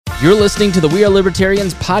You're listening to the We Are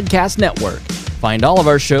Libertarians Podcast Network. Find all of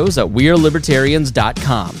our shows at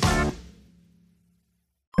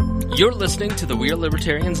wearelibertarians.com. You're listening to the We Are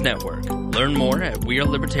Libertarians Network. Learn more at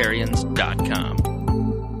wearelibertarians.com.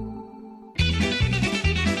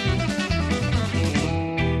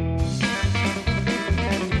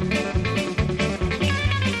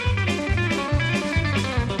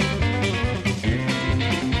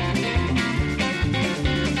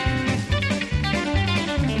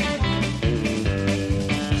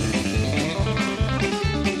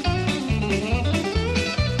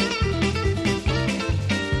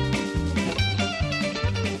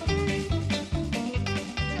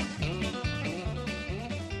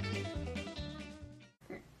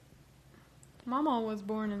 Mama was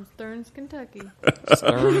born in Stearns, Kentucky.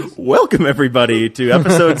 Welcome, everybody, to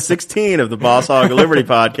episode 16 of the Boss Hog of Liberty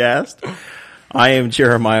podcast. I am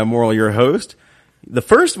Jeremiah Morrill, your host. The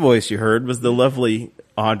first voice you heard was the lovely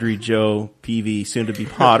Audrey Jo Peavy, soon-to-be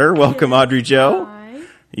Potter. Welcome, Audrey Jo. Hi.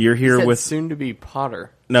 You're here with... soon-to-be Potter.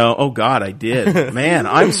 No, oh God, I did. Man,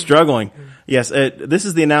 I'm struggling. Yes, this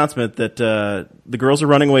is the announcement that the girls are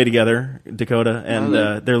running away together, Dakota,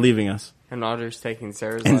 and they're leaving us. And Audrey's taking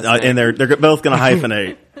Sarah's last name. And they're both going to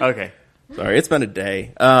hyphenate. Okay. Sorry, it's been a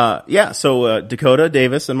day. So Dakota,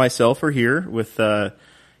 Davis, and myself are here with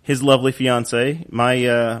his lovely fiance,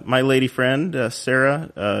 my lady friend,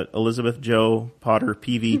 Sarah, Elizabeth Jo Potter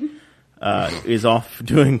Peavy, is off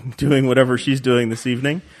doing whatever she's doing this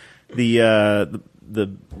evening. The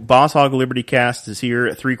Boss Hog Liberty cast is here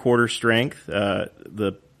at 3/4 strength.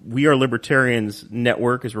 The We Are Libertarians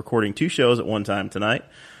network is recording 2 shows at one time tonight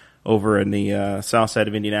over in the south side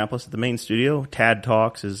of Indianapolis at the main studio. Tad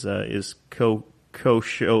Talks is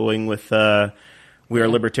co-showing with We Are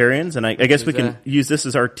Libertarians, and I guess we can use this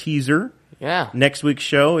as our teaser. Yeah. Next week's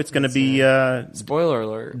show, it's going to be spoiler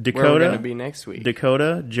alert. Dakota, where we're going to be next week.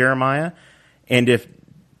 Dakota, Jeremiah, and if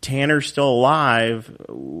Tanner's still alive,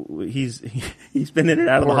 he's been in and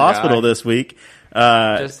out of the hospital this week.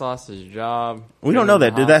 Just lost his job. We don't know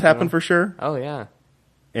that. Did that happen for sure? Oh yeah.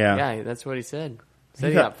 Yeah. Yeah, that's what he said.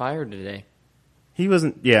 He got fired today. He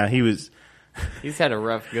wasn't. Yeah, he was. He's had a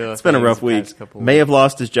rough go. It's been a rough week. May have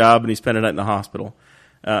lost his job, and he spent a night in the hospital.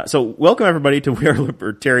 So welcome everybody to We Are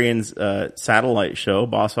Libertarians satellite show,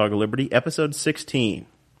 Boss Hog of Liberty, episode 16.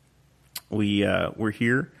 We're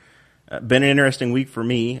here. Been an interesting week for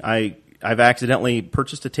me. I've accidentally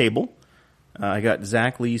purchased a table. I got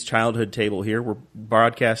Zach Lee's childhood table here. We're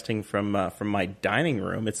broadcasting from my dining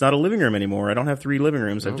room. It's not a living room anymore. I don't have 3 living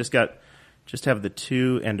rooms. I've just have the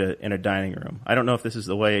 2 and a dining room. I don't know if this is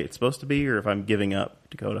the way it's supposed to be or if I'm giving up,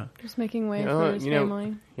 Dakota. Just making way for his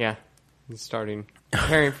family. Yeah, he's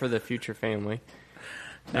preparing for the future family.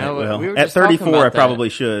 Now, we were at 34, I probably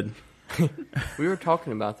should. We were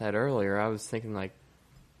talking about that earlier. I was thinking, like,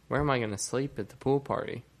 where am I going to sleep at the pool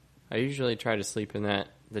party? I usually try to sleep in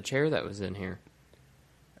the chair that was in here.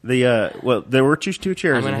 There were 2 chairs in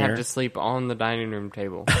here. I'm going to have to sleep on the dining room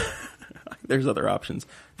table. There's other options.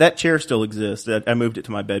 That chair still exists. I moved it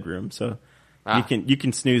to my bedroom, so you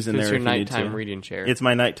can snooze in there. It's your if you need nighttime to. reading chair. It's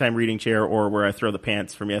my nighttime reading chair, or where I throw the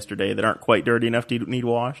pants from yesterday that aren't quite dirty enough to need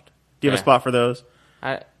washed. Do you have a spot for those,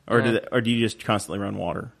 or do you just constantly run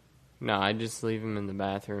water? No, I just leave them in the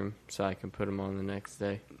bathroom so I can put them on the next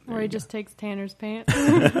day. Or he just takes Tanner's pants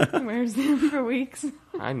and wears them for weeks.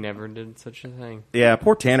 I never did such a thing. Yeah,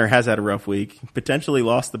 poor Tanner has had a rough week. Potentially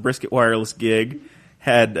lost the Brisket Wireless gig.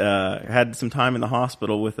 Had some time in the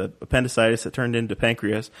hospital with appendicitis that turned into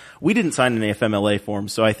pancreas. We didn't sign an FMLA form,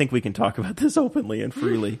 so I think we can talk about this openly and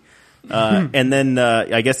freely. And then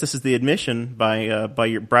I guess this is the admission by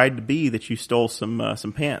your bride-to-be that you stole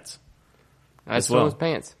some pants. I stole his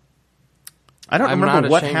pants. I don't remember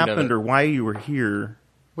what happened or why you were here.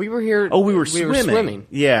 We were here. Oh, we were swimming.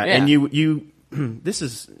 Yeah, and you. This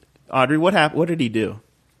is Audrey. What happened? What did he do?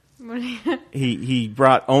 He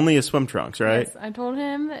brought only his swim trunks, right? Yes, I told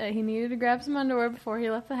him that he needed to grab some underwear before he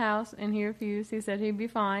left the house, and he refused. He said he'd be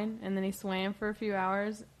fine, and then he swam for a few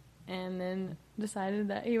hours, and then decided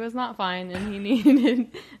that he was not fine, and he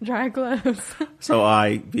needed dry clothes. So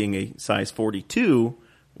I, being a size 42,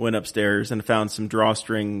 went upstairs and found some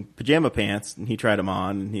drawstring pajama pants, and he tried them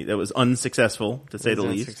on, and that was unsuccessful, to say the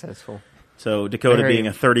least. Unsuccessful. So Dakota Very being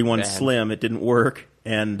a 31 bad. slim, it didn't work,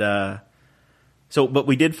 and but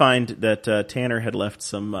we did find that Tanner had left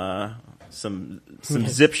some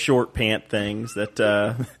zip short pant things that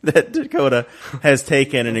that Dakota has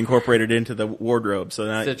taken and incorporated into the wardrobe. So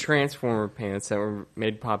now the Transformer pants that were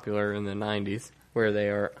made popular in the 90s, where they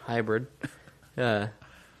are hybrid. They're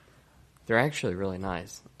actually really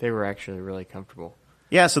nice. They were actually really comfortable.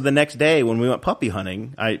 Yeah, so the next day when we went puppy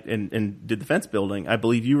hunting, and did the fence building, I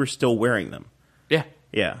believe you were still wearing them. Yeah.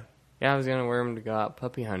 Yeah. Yeah, I was going to wear them to go out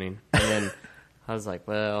puppy hunting. And then I was like,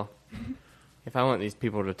 well, if I want these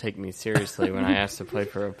people to take me seriously when I ask to play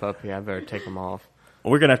for a puppy, I better take them off.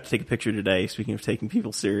 Well, we're going to have to take a picture today, speaking of taking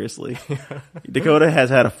people seriously. Dakota has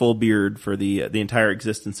had a full beard for the entire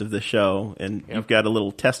existence of the show, and you've got a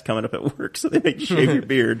little test coming up at work, so they make you shave your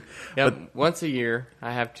beard. Yep, but once a year,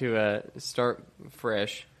 I have to start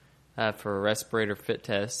fresh for a respirator fit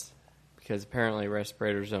test, because apparently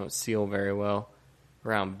respirators don't seal very well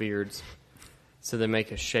around beards. So they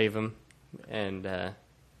make us shave them, and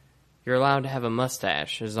you're allowed to have a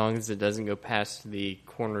mustache as long as it doesn't go past the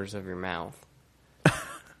corners of your mouth.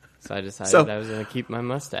 So I decided I was going to keep my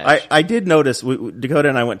mustache. I did notice, Dakota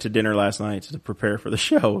and I went to dinner last night to prepare for the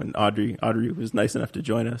show, and Audrey was nice enough to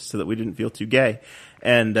join us so that we didn't feel too gay.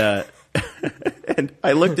 And and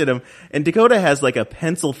I looked at him, and Dakota has like a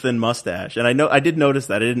pencil-thin mustache. And I did notice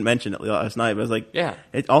that. I didn't mention it last night, but I was like, yeah.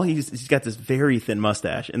 He's got this very thin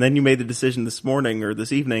mustache. And then you made the decision this morning or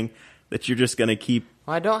this evening that you're just going to keep...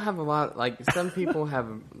 Well, I don't have a lot, like some people have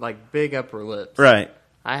like big upper lips. Right.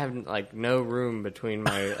 I have like no room between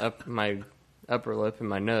my upper lip and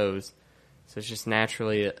my nose, so it's just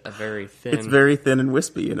naturally a very thin. It's very thin and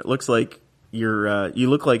wispy, and it looks like you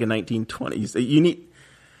look like a 1920s.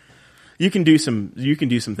 You can do some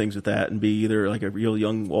things with that and be either like a real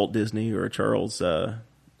young Walt Disney or a Charles. Who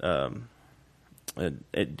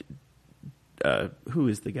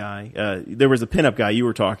is the guy? There was a pinup guy you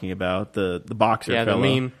were talking about, the boxer. Yeah, fellow.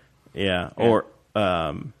 The meme. Yeah, or.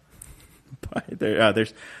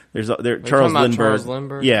 There's Charles Lindbergh. Charles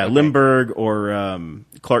Lindbergh? Yeah, okay. Lindbergh or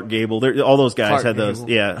Clark Gable. All those guys Clark had those.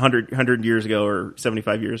 Gable. Yeah, 100 years ago or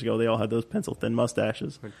 75 years ago, they all had those pencil thin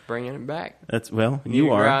mustaches. We're bringing it back.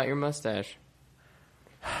 You are. Grow out your mustache.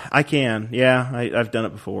 I can. Yeah, I've done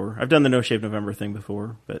it before. I've done the No Shave November thing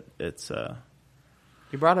before, but it's.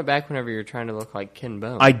 You brought it back whenever you were trying to look like Ken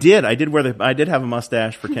Bone. I did. I did have a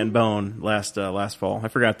mustache for Ken Bone last fall. I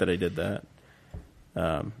forgot that I did that.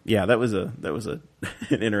 That was an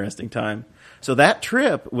interesting time. So that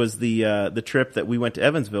trip was the trip that we went to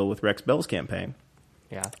Evansville with Rex Bell's campaign.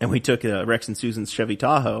 Yeah. And we took Rex and Susan's Chevy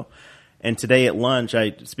Tahoe. And today at lunch,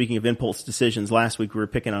 speaking of impulse decisions, last week we were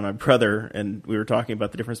picking on my brother, and we were talking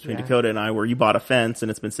about the difference between Dakota and I, where you bought a fence and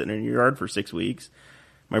it's been sitting in your yard for 6 weeks.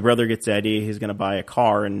 My brother gets the idea he's going to buy a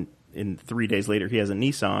car, and 3 days later he has a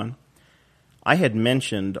Nissan. I had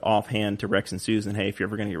mentioned offhand to Rex and Susan, hey, if you're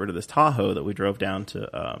ever going to get rid of this Tahoe that we drove down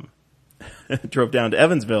to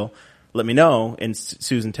Evansville, let me know. And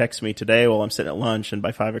Susan texts me today while I'm sitting at lunch, and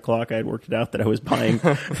by 5 o'clock I had worked it out that I was buying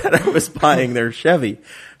their Chevy.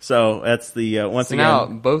 So that's the once again. Now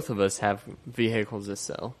both of us have vehicles to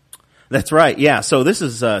sell. That's right. Yeah. So this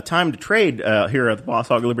is time to trade here at the Boss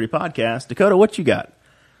Hog of Liberty podcast. Dakota, what you got?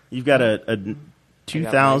 You've got a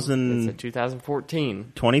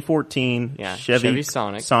 2014 Chevy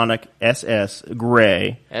Sonic SS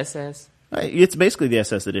Gray. SS? It's basically the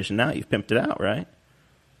SS edition now. You've pimped it out, right?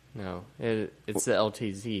 No, it's the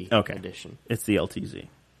LTZ edition. It's the LTZ.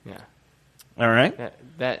 Yeah. All right.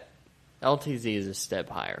 That LTZ is a step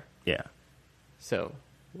higher. Yeah. So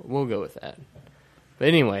we'll go with that. But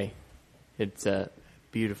anyway, it's a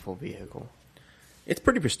beautiful vehicle. It's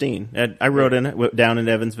pretty pristine. I rode in it down in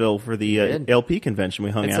Evansville for the LP convention.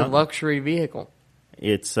 We hung out. It's a luxury vehicle.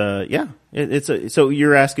 It's so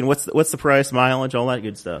you're asking what's the price, mileage, all that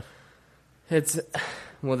good stuff.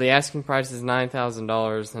 The asking price is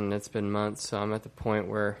 $9,000, and it's been months. So I'm at the point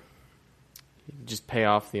where you just pay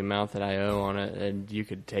off the amount that I owe on it, and you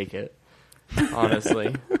could take it.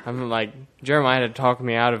 Honestly, I'm like Jeremiah had to talk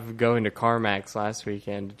me out of going to CarMax last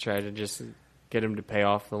weekend to try to just get him to pay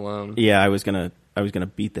off the loan. Yeah, I was gonna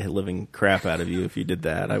beat the living crap out of you if you did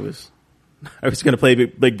that. I was gonna play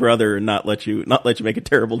Big Brother and not let you make a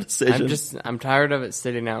terrible decision. I'm tired of it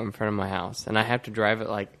sitting out in front of my house, and I have to drive it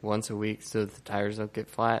like once a week so that the tires don't get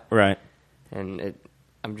flat. Right. And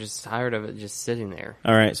I'm just tired of it just sitting there.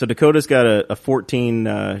 All right. So Dakota's got a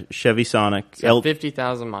 14 Chevy Sonic. It's got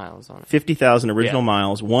 50,000 miles on it. 50,000 original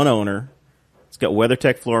miles, one owner. It's got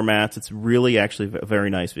WeatherTech floor mats. It's really actually a very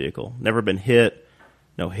nice vehicle. Never been hit.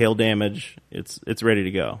 No hail damage. It's ready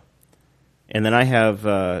to go. And then I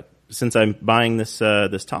have, since I'm buying this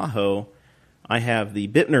Tahoe, I have the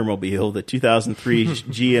Bittner Mobile, the 2003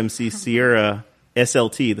 GMC Sierra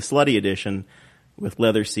SLT, the Slutty Edition, with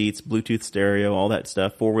leather seats, Bluetooth stereo, all that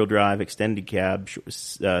stuff, 4-wheel drive, extended cab,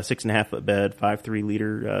 6.5 foot bed, 5.3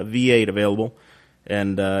 liter V8 available.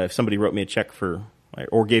 And if somebody wrote me a check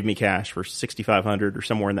or gave me cash for $6,500 or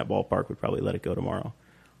somewhere in that ballpark, we'd probably let it go tomorrow.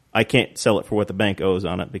 I can't sell it for what the bank owes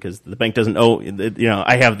on it because the bank doesn't owe.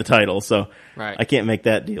 I have the title, so Right. I can't make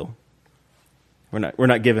that deal. We're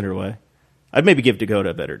not giving her away. I'd maybe give Dakota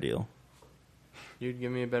a better deal. You'd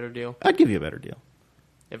give me a better deal? I'd give you a better deal.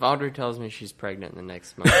 If Audrey tells me she's pregnant in the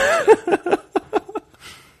next month.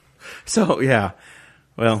 So, yeah.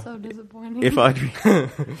 Well, So disappointing. if Audrey...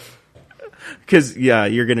 Because,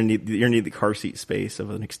 you're going to need the car seat space of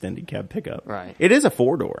an extended cab pickup. Right. It is a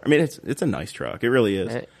 4-door. I mean, it's a nice truck. It really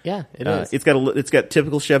is. Yeah, it is. It's got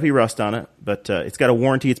typical Chevy rust on it, but it's got a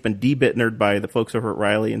warranty. It's been debitnered by the folks over at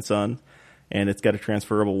Riley and Son, and it's got a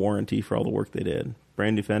transferable warranty for all the work they did.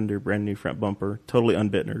 Brand new fender, brand new front bumper, totally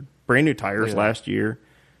unbitnered. Brand new tires last year.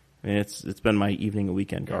 I mean, it's been my evening and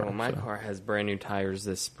weekend car. Well, my car has brand new tires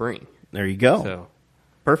this spring. There you go. So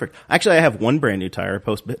Perfect. Actually, I have one brand new tire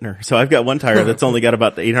post-Bittner, so I've got one tire that's only got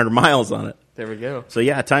about 800 miles on it. there we go. So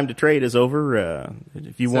yeah, time to trade is over.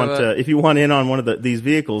 If you want in on one of these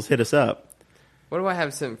vehicles, hit us up. What do I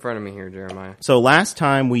have sitting in front of me here, Jeremiah? So last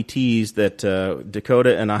time we teased that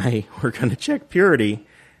Dakota and I were going to check purity,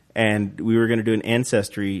 and we were going to do an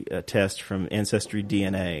Ancestry test from Ancestry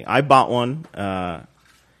DNA. I bought one,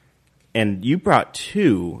 and you brought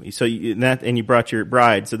two. So you brought your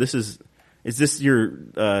bride. So is this your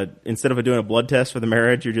instead of doing a blood test for the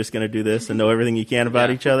marriage, you're just going to do this and know everything you can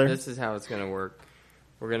about each other? This is how it's going to work.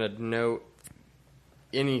 We're going to know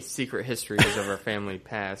any secret histories of our family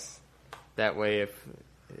past. That way, if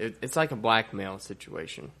it's like a blackmail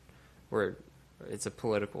situation, where it's a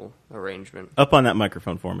political arrangement. Up on that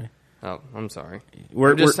microphone for me. Oh, I'm sorry.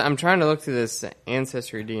 I'm trying to look through this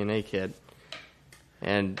Ancestry DNA kit,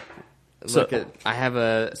 and I have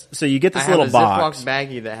a. So you get this little box. Ziploc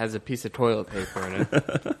baggie that has a piece of toilet paper in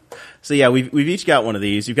it. So yeah, we've each got one of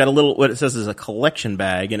these. You've got a little, what it says is a collection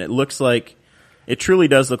bag, and it truly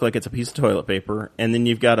does look like it's a piece of toilet paper. And then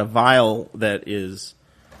you've got a vial that is,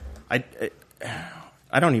 I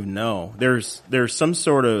don't even know. There's some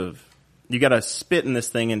sort of, you got to spit in this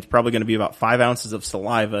thing, and it's probably going to be about 5 ounces of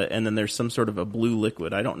saliva, and then there's some sort of a blue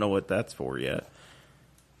liquid. I don't know what that's for yet.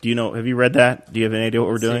 Do you know? Have you read that? Do you have any idea what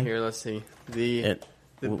we're doing? Let's see. The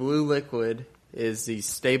blue liquid is the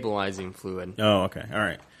stabilizing fluid. Oh, okay. All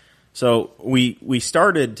right. So we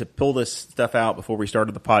started to pull this stuff out before we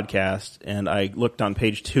started the podcast, and I looked on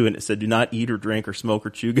page 2, and it said, do not eat or drink or smoke or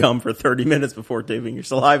chew gum for 30 minutes before taking your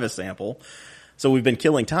saliva sample. So we've been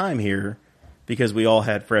killing time here because we all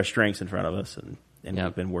had fresh drinks in front of us, and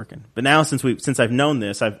we've been working. But now since I've known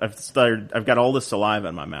this, I've got all this saliva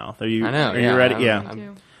in my mouth. Are you ready?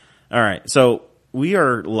 All right. So we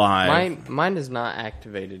are live. Mine is not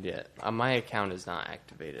activated yet. My account is not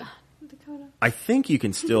activated. Dakota. I think you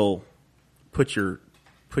can still put your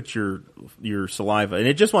saliva, and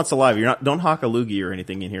it just wants saliva. Don't hock a loogie or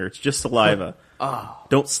anything in here. It's just saliva.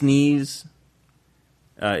 Don't sneeze.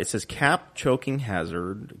 It says cap choking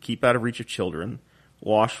hazard. Keep out of reach of children.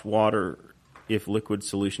 Wash water if liquid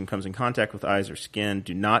solution comes in contact with eyes or skin.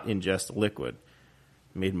 Do not ingest the liquid.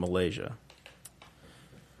 Made in Malaysia.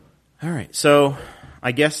 All right, so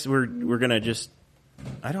I guess we're gonna just.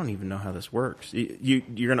 I don't even know how this works.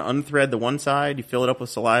 You're gonna unthread the one side, you fill it up with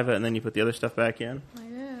saliva, and then you put the other stuff back in. I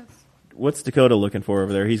guess. What's Dakota looking for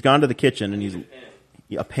over there? He's gone to the kitchen and he's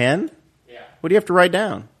a pen. Yeah. What do you have to write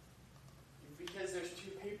down? Because there's two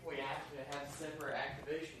people, we have to have separate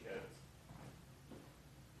activation codes.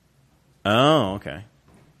 Oh, okay.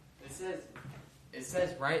 It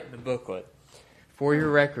says right in the booklet. For your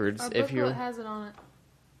records, Our if booklet you're has it on it.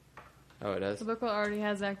 Oh, it does? The booklet already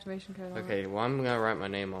has the activation code on it. Okay, well, I'm going to write my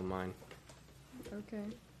name on mine. Okay.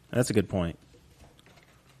 That's a good point.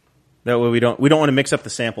 That way we don't want to mix up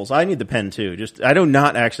the samples. I need the pen too. I do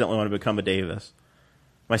not accidentally want to become a Davis.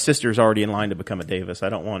 My sister's already in line to become a Davis. I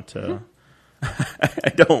don't want to.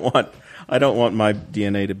 I don't want my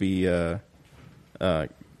DNA to be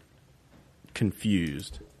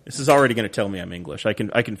confused. This is already going to tell me I'm English. I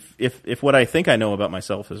can if what I think I know about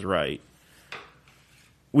myself is right.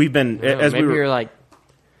 We've been maybe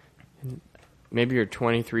you're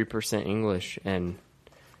 23% English and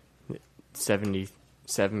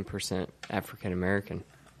 77% African American.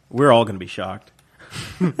 We're all going to be shocked.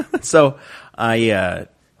 So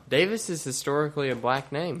Davis is historically a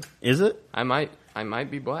black name. Is it? I might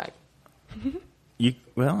be black.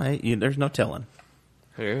 There's no telling.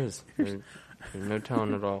 There is. There's no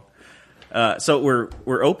telling at all. So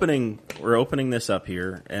we're opening this up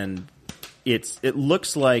here, and it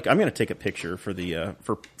looks like I'm going to take a picture for the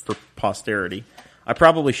for posterity. I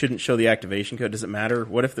probably shouldn't show the activation code. Does it matter?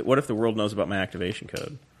 What if the world knows about my activation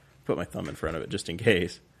code? Put my thumb in front of it just in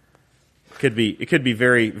case. It could be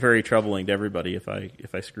very, very troubling to everybody if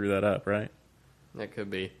I screw that up, right? That could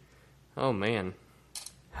be. Oh man.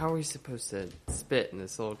 How are we supposed to spit in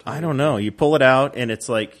this little tiny I don't know. You pull it out, and it's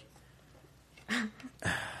like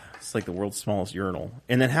the world's smallest urinal.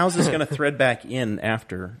 And then how's this going to thread back in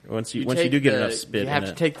after once you do get enough spit? You have in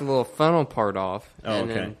to it? take the little funnel part off and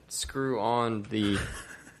okay. then screw on the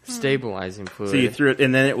stabilizing fluid. So you threw it,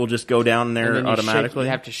 and then it will just go down there and then automatically.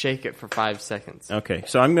 You have to shake it for 5 seconds. Okay,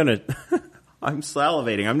 so I'm gonna. I'm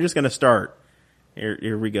salivating. I'm just gonna start.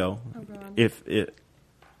 Here we go. Oh, God. If it,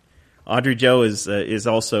 Audrey Joe is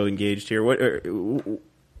also engaged here. What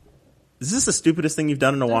is this the stupidest thing you've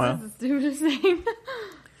done in a while? This is the stupidest thing.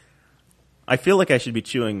 I feel like I should be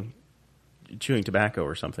chewing tobacco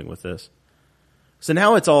or something with this. So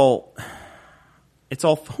now it's all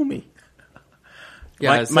foamy.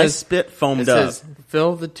 Yeah, my spit foamed up. It says,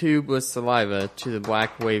 fill the tube with saliva to the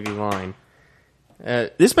black wavy line.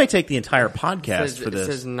 This may take the entire podcast for this.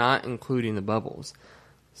 It says not including the bubbles.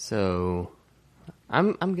 So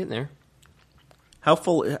I'm getting there. How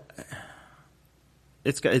full?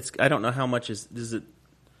 It's. I don't know how much does it.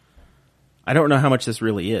 I don't know how much this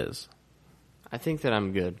really is. I think that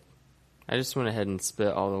I'm good. I just went ahead and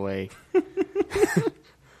spit all the way.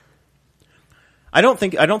 I don't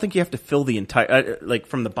think you have to fill the entire like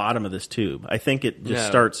from the bottom of this tube. I think it just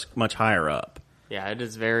starts much higher up. Yeah, it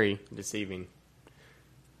is very deceiving.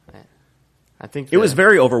 I think It was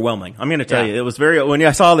very overwhelming. I'm going to tell you, it was very. When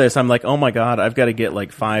I saw this, I'm like, oh my god, I've got to get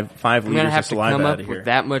like five I'm liters of saliva come out up of here, with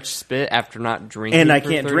that much spit after not drinking. and I for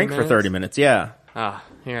can't 30 drink minutes? for 30 minutes. Yeah,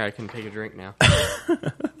 Here I can take a drink now.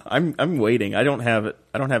 I'm waiting. I don't have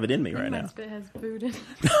it in me right My now. spit has food in it.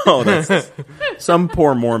 Oh, that's some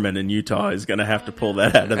poor Mormon in Utah is going to have to pull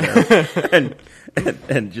that out of there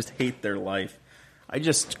and just hate their life. I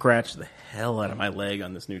just scratched the hell out of my leg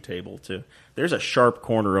on this new table too. There's a sharp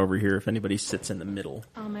corner over here if anybody sits in the middle.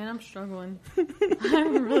 Oh man, I'm struggling.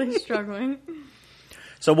 I'm really struggling.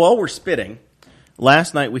 So while we're spitting,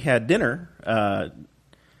 last night we had dinner.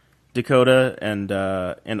 Dakota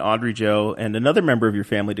and Audrey Joe and another member of your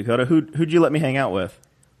family, Dakota. Who'd you let me hang out with?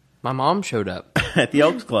 My mom showed up. At the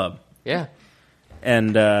Elks Club. Yeah.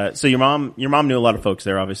 And so your mom knew a lot of folks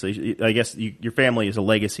there. Obviously, I guess your family is a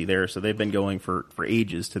legacy there, so they've been going for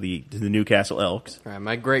ages to the Newcastle Elks. Right,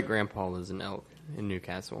 my great grandpa was an elk in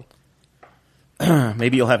Newcastle.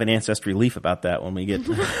 Maybe you'll have an ancestry leaf about that when we get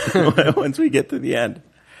once we get to the end.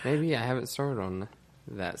 Maybe I haven't started on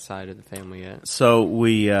that side of the family yet. So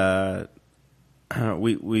we hung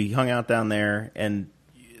out down there, and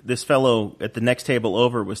this fellow at the next table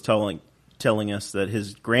over was telling us that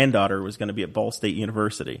his granddaughter was going to be at Ball State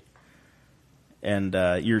University. And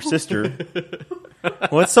your sister...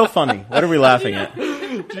 What's so funny? What are we laughing at?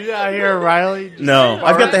 Did you not hear Riley? No,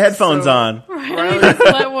 I've got the headphones on. Riley just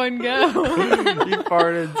let one go. He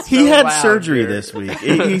farted so He had loud surgery here. this week.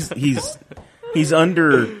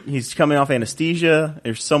 He's coming off anesthesia.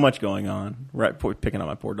 There's so much going on. Right, picking on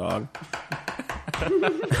my poor dog.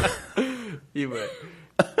 You would.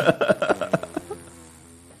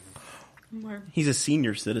 He's a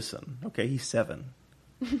senior citizen. Okay, he's 7.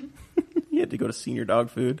 He had to go to senior dog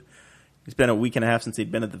food. It's been a week and a half since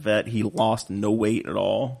he'd been at the vet. He lost no weight at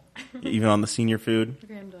all, even on the senior food.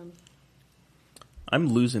 Okay, I'm done. I'm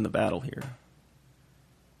losing the battle here.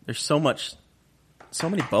 There's so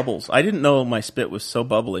many bubbles. I didn't know my spit was so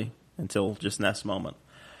bubbly until just this moment.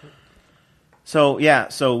 So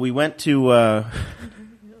we went to.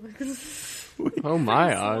 Oh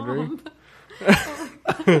my, Audrey.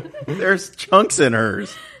 There's chunks in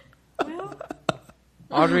hers.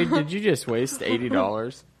 Audrey, did you just waste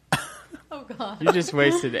 $80? Oh god. You just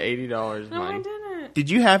wasted $80, No, I mine. didn't. Did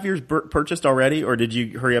you have yours purchased already, or did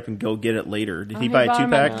you hurry up and go get it later? Did he he buy a bought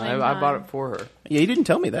 'em at 2-pack? the No, same I bought time. it for her. Yeah, you didn't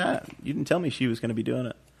tell me that. You didn't tell me she was going to be doing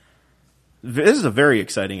it. This is a very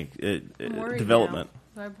exciting I'm worried development.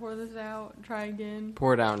 now. Do I pour this out? Try again?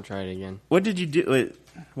 Pour it out and try it again. What did you do?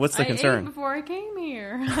 What's the I ate concern? before I came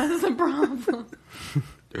here. That's the problem.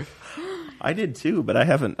 I did too, but I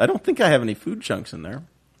don't think I have any food chunks in there.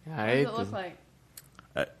 I What ate does it look the- like?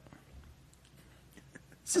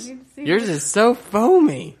 It's just- I need to see Yours this. is so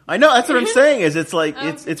foamy. I know that's what I'm saying. Is it's like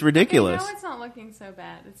it's Okay, ridiculous. no, it's not looking so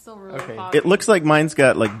bad. It's still really Okay. foggy. It looks like mine's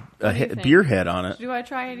got like What do you think? beer head on it. Do I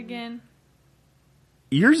try it again?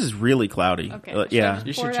 Yours is really cloudy. Okay. Yeah, Should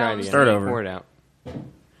You Pour should it try out it and again. Start over. Pour it out.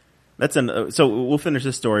 that's so we'll finish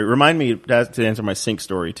this story. Remind me to answer my sink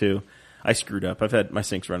story too. I screwed up. I've had my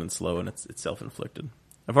sinks running slow, and it's self-inflicted.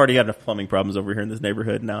 I've already got enough plumbing problems over here in this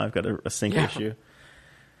neighborhood. Now I've got a sink Yeah. issue.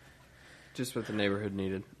 Just what the neighborhood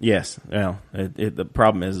needed. Yes. Well, the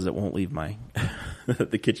problem is it won't leave my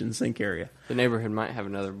the kitchen sink area. The neighborhood might have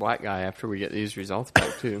another black guy after we get these results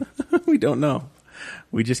back, too. We don't know.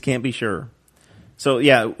 We just can't be sure. So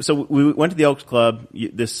we went to the Elks Club.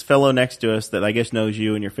 This fellow next to us that I guess knows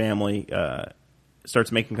you and your family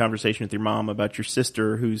starts making conversation with your mom about your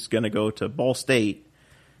sister who's going to go to Ball State.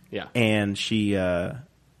 Yeah. And he's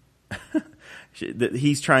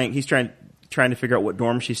trying to figure out what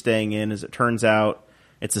dorm she's staying in. As it turns out,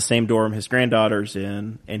 it's the same dorm his granddaughter's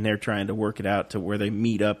in, and they're trying to work it out to where they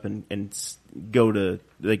meet up and go to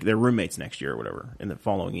their roommates next year or whatever in the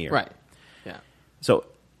following year. Right. Yeah. So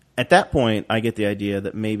at that point, I get the idea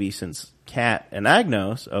that maybe since Kat and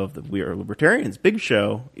Agnos of the We Are Libertarians big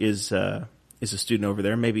show is a student over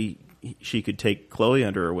there, maybe she could take Chloe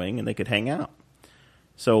under her wing and they could hang out.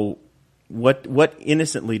 So what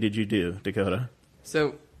innocently did you do, Dakota?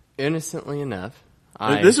 So innocently enough,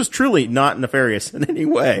 this was truly not nefarious in any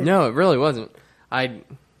way. No, it really wasn't.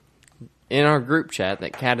 In our group chat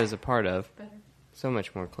that Kat is a part of, so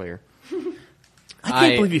much more clear. I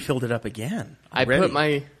can't believe you filled it up again. I put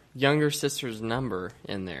my younger sister's number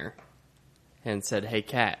in there and said, "Hey,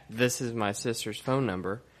 Kat, this is my sister's phone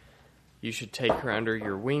number. You should take her under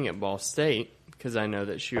your wing at Ball State because I know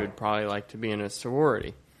that she would probably like to be in a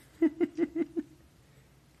sorority."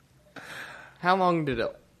 How long did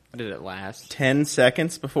it last? 10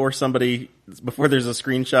 seconds before there's a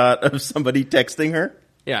screenshot of somebody texting her?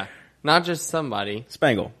 Yeah, not just somebody.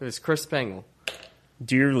 Spangle. It was Chris Spangle.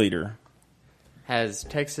 Dear leader. Has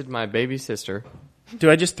texted my baby sister.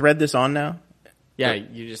 Do I just thread this on now? Yeah,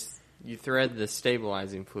 you thread the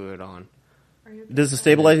stabilizing fluid on. Does the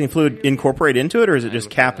stabilizing fluid incorporate into it, or is it just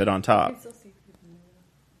cap it on top?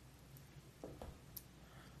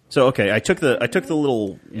 So okay, I took the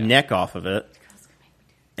little neck off of it,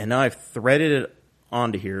 and now I've threaded it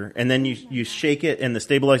onto here, and then you shake it, and the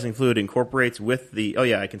stabilizing fluid incorporates with the. Oh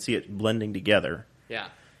yeah, I can see it blending together. Yeah.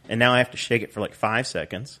 And now I have to shake it for like 5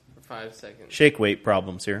 seconds. 5 seconds. Shake weight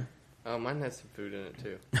problems here. Oh, mine has some food in it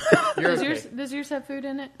too. Does yours have food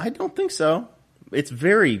in it? I don't think so. It's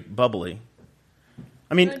very bubbly.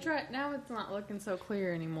 I mean, now it's not looking so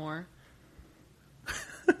clear anymore.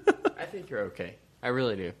 I think you're okay. I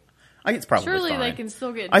really do. It's probably Surely fine. they can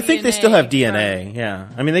still get. I think they still have from- DNA. Yeah,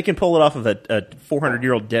 I mean they can pull it off of a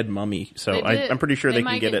 400-year-old dead mummy. So I'm pretty sure they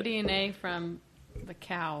can get it. DNA from the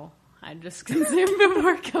cow I just consumed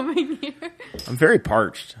before coming here. I'm very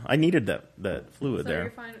parched. I needed that fluid So there.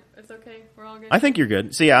 you're fine. It's okay. We're all good. I think you're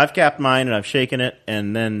good. So yeah, I've capped mine and I've shaken it,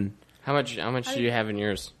 and then How much do you have in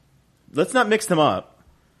yours? let's not mix them up.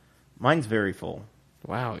 Mine's very full.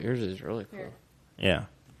 Wow, yours is really full. Here. Yeah.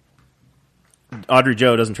 Audrey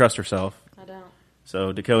Jo doesn't trust herself, I don't.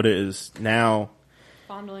 so Dakota is now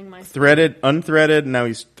Fondling my unthreaded, and now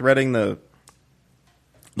he's threading the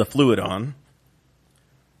fluid on.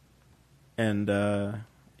 And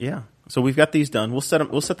yeah, so we've got these done. We'll set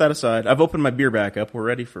that aside. I've opened my beer back up. We're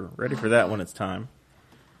ready for that when it's time.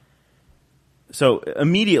 So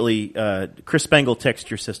immediately, Chris Spangle texts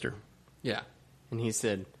your sister. Yeah. And he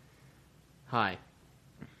said, "Hi."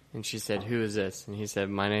 And she said, "Who is this?" And he said,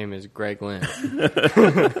 "My name is Greg Lynn."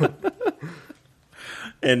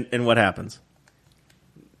 And what happens?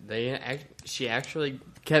 She actually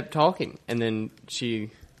kept talking, and then she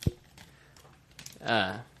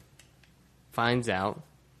finds out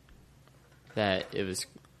that it was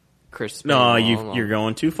Chris Spangle. No, you're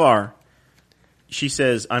going too far. She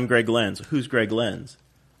says, "I'm Greg Lenz." Who's Greg Lenz?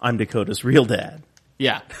 I'm Dakota's real dad.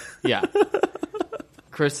 Yeah.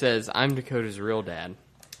 Chris says, "I'm Dakota's real dad."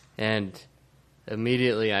 And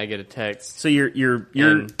immediately I get a text. So your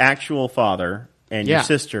actual father and your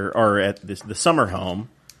sister are at the summer home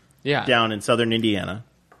down in southern Indiana.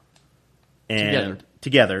 And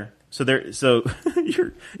together. So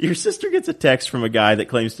your sister gets a text from a guy that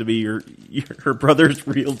claims to be her brother's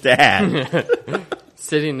real dad.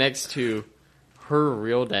 Sitting next to her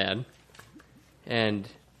real dad. And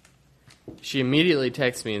she immediately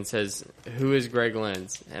texts me and says, "Who is Greg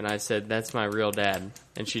Lenz?" And I said, "That's my real dad."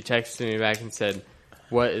 And she texted me back and said,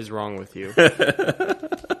 "What is wrong with you?"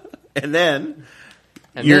 And then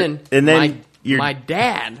my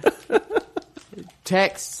dad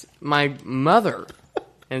texts my mother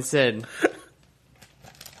and said,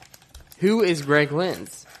 "Who is Greg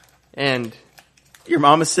Lenz?" And your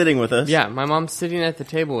mom is sitting with us. Yeah, my mom's sitting at the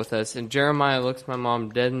table with us, and Jeremiah looks my mom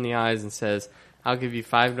dead in the eyes and says, "I'll give you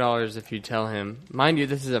 $5 if you tell him." Mind you,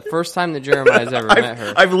 this is the first time that Jeremiah's ever met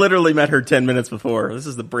her. I've literally met her 10 minutes before. This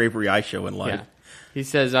is the bravery I show in life. Yeah. He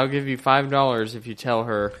says, "I'll give you $5 if you tell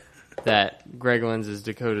her that Greg Lenz is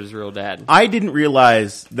Dakota's real dad." I didn't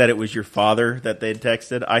realize that it was your father that they'd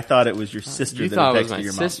texted. I thought it was your sister You that thought had it was texted my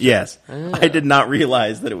your sister. mom. Yes. Ah. I did not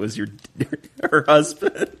realize that it was her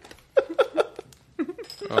husband.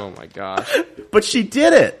 Oh my gosh. But she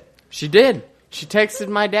did it. She did. She texted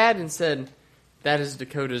my dad and said, That is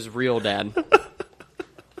Dakota's real dad.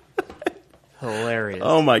 Hilarious.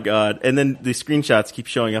 Oh my God. And then the screenshots keep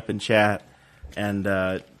showing up in chat. And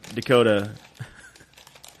Dakota,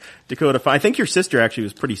 I think your sister actually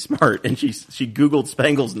was pretty smart, and she Googled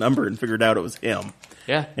Spangle's number and figured out it was him.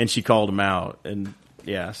 Yeah. And she called him out. And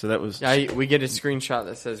yeah, so that was... We get a screenshot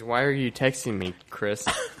that says, "Why are you texting me, Chris?"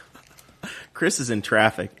 Chris is in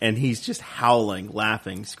traffic, and he's just howling,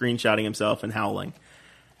 laughing, screenshotting himself and howling,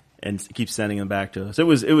 and keeps sending them back to us. It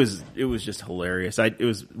was just hilarious. It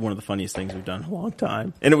was one of the funniest things we've done in a long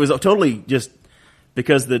time, and it was totally just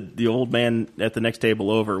because the old man at the next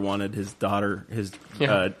table over wanted his daughter, his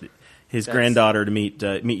granddaughter to meet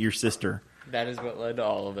your sister. That is what led to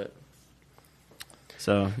all of it.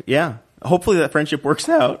 So yeah, hopefully that friendship works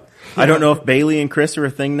out. I don't know if Bailey and Chris are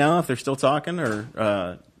a thing now, if they're still talking,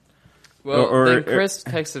 or. Then Chris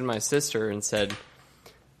texted my sister and said,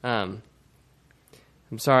 "I'm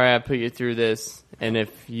sorry I put you through this, and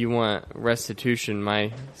if you want restitution,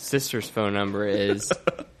 my sister's phone number is,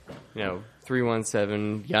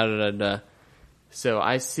 317 yada da da." So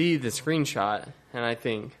I see the screenshot and I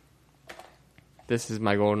think, this is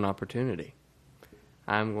my golden opportunity.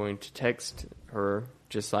 I'm going to text her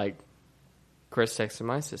just like Chris texted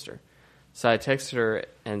my sister. So I texted her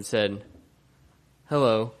and said,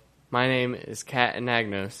 "Hello. My name is Kat and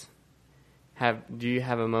Agnos. Do you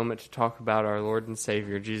have a moment to talk about our Lord and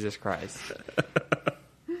Savior, Jesus Christ?"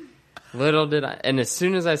 Little did I... And as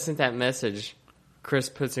soon as I sent that message, Chris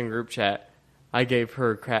puts in group chat, "I gave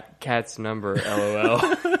her Kat's number, LOL."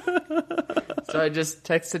 So I just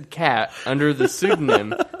texted Kat under the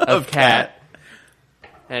pseudonym of Kat.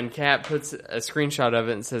 And Kat puts a screenshot of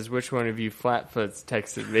it and says, "Which one of you flatfoots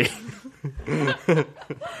texted me?"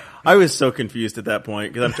 I was so confused at that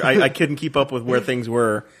point because I couldn't keep up with where things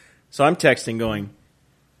were. So I'm texting going,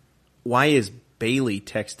 why is Bailey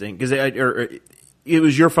texting? Because it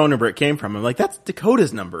was your phone number it came from. I'm like, that's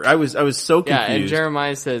Dakota's number. I was so confused. Yeah, and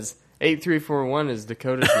Jeremiah says 8341 is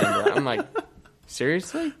Dakota's number. I'm like,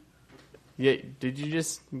 seriously? Yeah, did you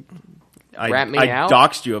just rat me out? I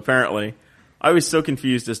doxed you, apparently. I was so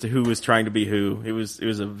confused as to who was trying to be who. It was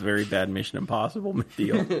a very bad Mission Impossible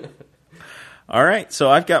deal. All right, so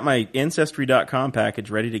I've got my Ancestry.com package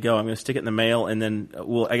ready to go. I'm going to stick it in the mail, and then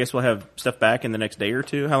I guess we'll have stuff back in the next day or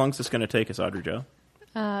two. How long is this going to take us, Audrey Jo?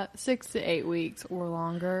 6 to 8 weeks or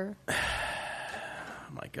longer. Oh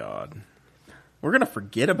my God. We're going to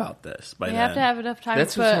forget about this by then. You have to have enough time to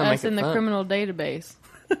put us in the criminal database.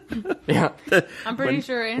 Yeah. I'm pretty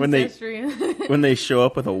sure Ancestry when they show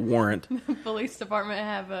up with a warrant. The police department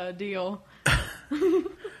have a deal.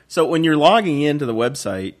 So when you're logging into the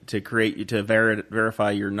website to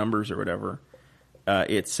verify your numbers or whatever,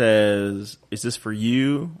 it says, "Is this for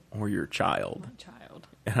you or your child?" My child.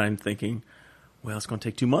 And I'm thinking, well, it's going to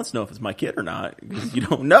take 2 months to know if it's my kid or not, because you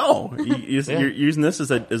don't know. You're using this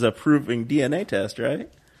as a proving DNA test, right?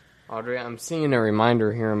 Audrey, I'm seeing a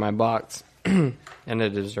reminder here in my box, and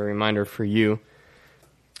it is a reminder for you.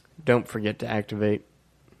 Don't forget to activate.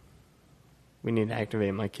 We need to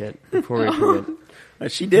activate my kit before we forget.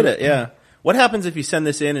 She did it, yeah. What happens if you send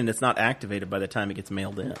this in and it's not activated by the time it gets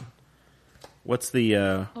mailed in? What's the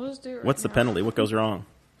I'll just do it what's the penalty? What goes wrong?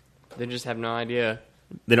 They just have no idea.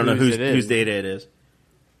 They don't know whose data it is.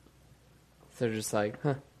 So they're just like,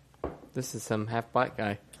 this is some half black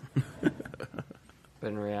guy. But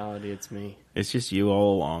in reality, it's me. It's just you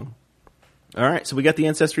all along. All right, so we got the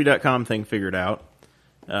Ancestry.com thing figured out.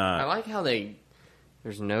 I like how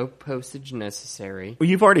there's no postage necessary. Well,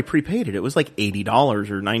 you've already prepaid it. It was like $80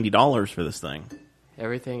 or $90 for this thing.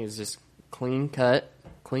 Everything is just clean cut,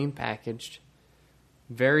 clean packaged,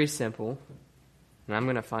 very simple. And I'm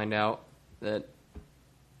going to find out that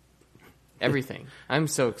everything. I'm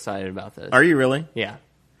so excited about this. Are you really? Yeah.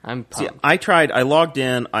 I'm pumped. See, I logged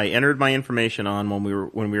in, I entered my information on when we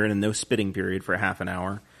were in a no spitting period for half an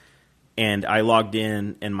hour. And I logged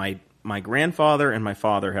in, and my grandfather and my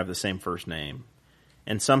father have the same first name.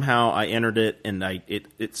 And somehow I entered it, and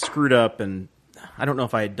it screwed up, and I don't know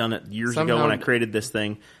if I had done it years ago when I created this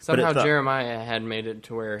thing. Somehow Jeremiah had made it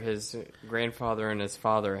to where his grandfather and his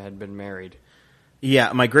father had been married.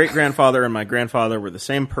 Yeah, my great-grandfather and my grandfather were the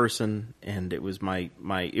same person, and it was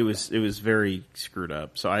it was very screwed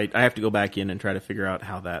up. So I have to go back in and try to figure out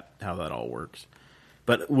how that all works.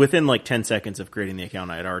 But within like 10 seconds of creating the account,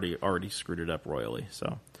 I had already screwed it up royally.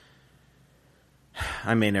 So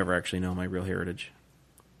I may never actually know my real heritage.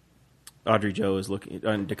 Audrey Jo is looking,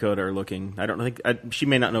 and Dakota are looking. I don't think she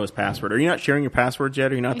may not know his password. Are you not sharing your passwords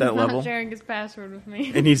yet? Are you not that level? He's not sharing his password with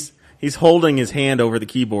me. And he's holding his hand over the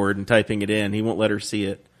keyboard and typing it in. He won't let her see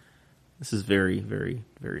it. This is very, very,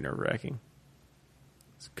 very nerve-wracking.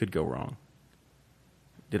 This could go wrong.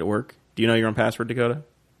 Did it work? Do you know your own password, Dakota?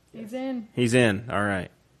 He's in. He's in. All right.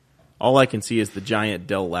 All I can see is the giant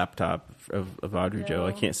Dell laptop of Audrey Joe.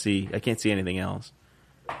 I can't see anything else.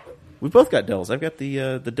 We both got Dells. I've got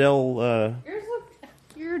the Dell.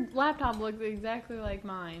 Your laptop looks exactly like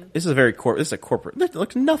mine. This is this is a corporate. It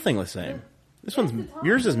looks nothing the same.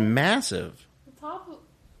 Yours is massive.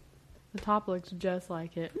 The top looks just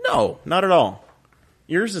like it. No, not at all.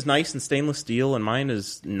 Yours is nice and stainless steel, and mine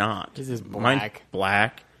is not. This is black. Mine's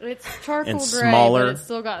black. It's charcoal And gray, smaller. but it's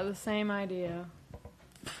still got the same idea.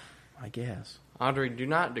 I guess. Audrey, do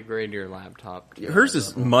not degrade your laptop. Hers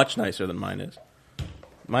is much nicer than mine is.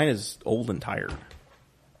 Mine is old and tired.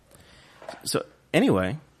 So,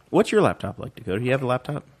 anyway, what's your laptop like, Dakota? Do you have a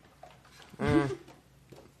laptop?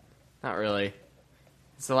 Not really.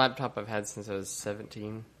 It's a laptop I've had since I was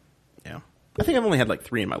 17. Yeah. I think I've only had like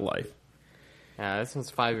 3 in my life. Yeah, this one's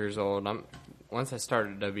 5 years old. Once I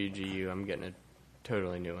started at WGU, I'm getting a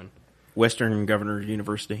totally new one. Western Governors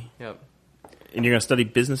University. Yep. And you're going to study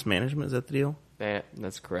business management? Is that the deal?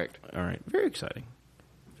 That's correct. All right. Very exciting.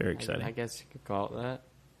 Very exciting. I guess you could call it that.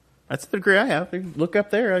 That's the degree I have. Look up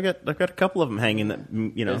there. I've got a couple of them hanging that,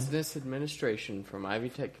 you know. Business Administration from Ivy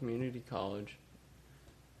Tech Community College.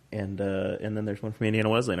 And then there's one from Indiana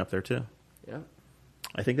Wesleyan up there, too. Yep.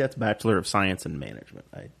 I think that's Bachelor of Science in Management.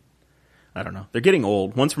 I don't know. They're getting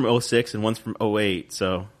old. One's from 06 and one's from 08.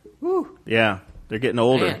 So, whew, yeah, they're getting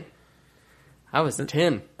older. Man, I was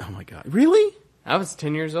 10. Oh, my God. Really? I was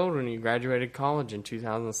 10 years old when you graduated college in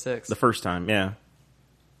 2006. The first time, yeah.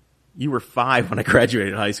 You were 5 when I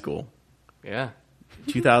graduated high school. Yeah.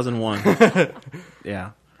 2001.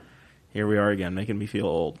 Yeah. Here we are again, making me feel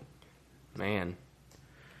old. Man.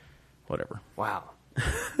 Whatever. Wow.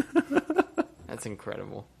 That's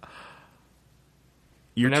incredible.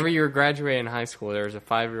 You're Whenever you were graduating high school, there was a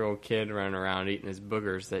 5-year-old kid running around eating his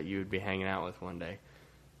boogers that you would be hanging out with one day.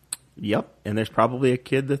 Yep. And there's probably a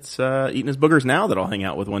kid that's eating his boogers now that I'll hang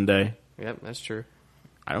out with one day. Yep, that's true.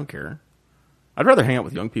 I don't care. I'd rather hang out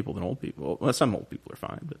with young people than old people. Well, some old people are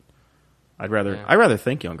fine, but I'd rather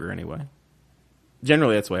think younger anyway.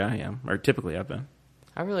 Generally, that's the way I am, or typically I've been.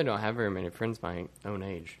 I really don't have very many friends my own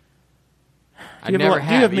age. Do you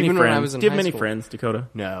have many even friends? when I was in Do you have high many school. friends, Dakota?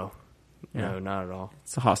 No. Yeah. No, not at all.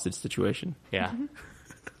 It's a hostage situation. Yeah.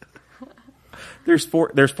 There's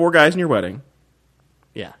 4 guys in your wedding,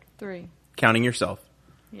 Yeah. 3. counting yourself.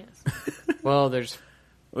 Yes. Well, there's...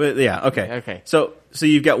 Well, yeah, okay. Okay. So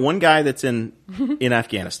you've got one guy that's in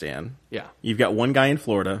Afghanistan. Yeah. You've got one guy in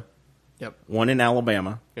Florida, Yep. one in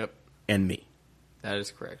Alabama, Yep. and me. That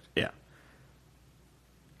is correct. Yeah.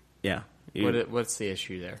 Yeah. What's the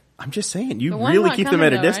issue there? I'm just saying, you The one's really not keep them coming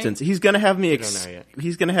at a though, distance. right? He's gonna have me. don't know yet.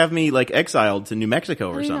 He's gonna have me like exiled to New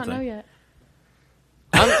Mexico How or do you something. not know yet?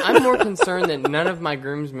 I'm more concerned that none of my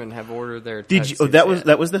groomsmen have ordered their Did you? tuxes Oh, that was yet.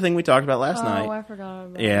 that was the thing we talked about last Oh, night. I forgot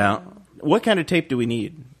about Yeah. that. What kind of tape do we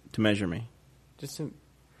need to measure me?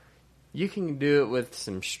 You can do it with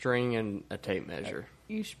some string and a tape measure.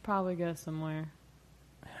 You should probably go somewhere.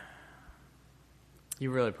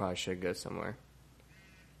 You really probably should go somewhere.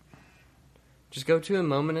 Just go to a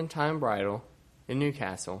Moment in Time bridal in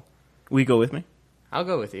Newcastle. Will you go with me? I'll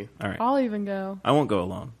go with you. All right. I'll even go. I won't go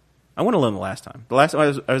alone. I went alone the last time. The last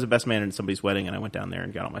time I was a best man in somebody's wedding, and I went down there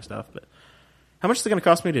and got all my stuff. But how much is it going to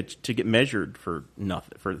cost me to get measured for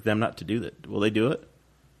nothing? For them not to do that? Will they do it?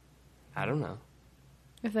 I don't know.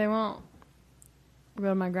 If they won't, I'll go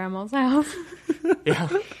to my grandma's house. Yeah.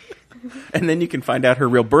 And then you can find out her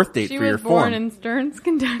real birth date She for your was born form. in Stearns,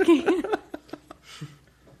 Kentucky.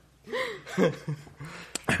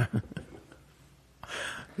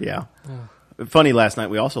 Yeah. Funny, last night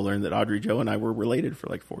we also learned that Audrey Joe and I were related for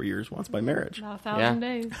like 4 years once by marriage. About 1,000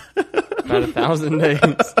 days. About 1,000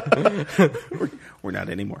 days. We're not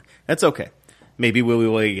anymore. That's okay. Maybe we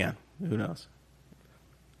will again. Who knows?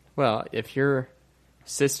 Well, if your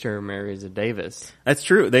sister marries a Davis, That's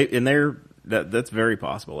true. That's very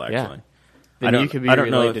possible, actually. then you could be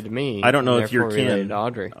related to me. I don't know and if you're therefore related kin. to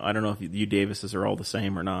Audrey. I don't know if you Davises are all the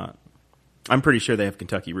same or not. I'm pretty sure they have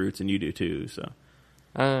Kentucky roots, and you do too. So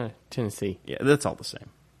Tennessee. yeah, that's all the same.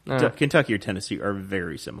 Kentucky or Tennessee are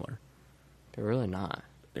very similar. They're really not.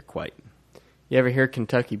 They're quite. You ever hear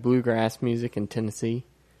Kentucky bluegrass music in Tennessee?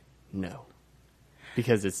 No.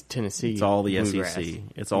 Because it's Tennessee. It's all the bluegrass SEC.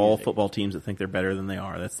 It's all music. football teams that think they're better than they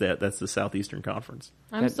are. That's the Southeastern Conference.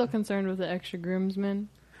 I'm still concerned with the extra groomsmen.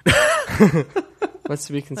 What's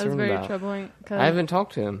to be That's concerned very about? troubling. 'Cause I haven't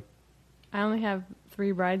talked to him. I only have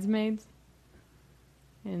 3 bridesmaids.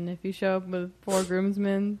 And if you show up with 4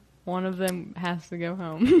 groomsmen, one of them has to go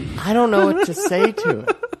home. I don't know what to say to him.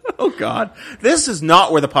 Oh God, this is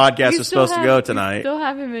not where the podcast is supposed to go tonight. You still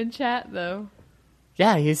have him in chat though.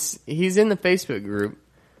 Yeah, he's in the Facebook group,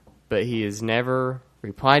 but he has never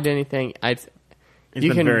replied to anything. He's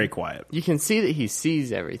been very quiet. You can see that he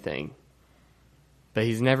sees everything, but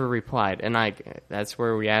he's never replied. And that's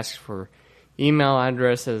where we asked for email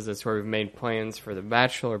addresses. That's where we've made plans for the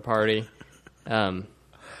bachelor party.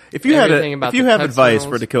 If you have advice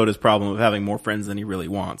for Dakota's problem of having more friends than he really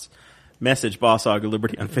wants, message Boss Hog of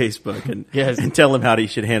Liberty on Facebook and and tell him how he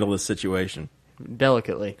should handle this situation.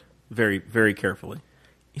 Delicately. Very, very carefully.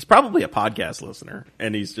 He's probably a podcast listener,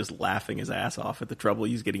 and he's just laughing his ass off at the trouble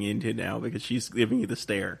he's getting into now because she's giving you the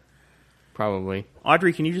stare. Probably.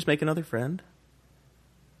 Audrey, can you just make another friend?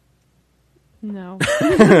 No.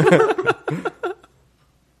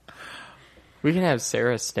 We can have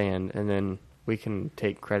Sarah stand, and then we can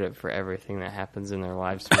take credit for everything that happens in their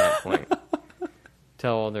lives from that point.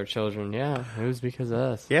 Tell all their children, yeah, it was because of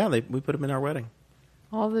us. Yeah, we put them in our wedding.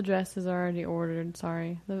 All the dresses are already ordered.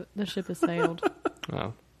 Sorry. The ship has sailed.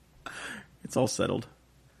 Oh. It's all settled.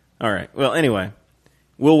 All right. Well, anyway,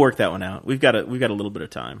 we'll work that one out. We've got a little bit of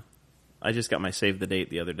time. I just got my save the date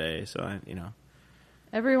the other day, so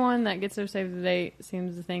Everyone that gets their save the date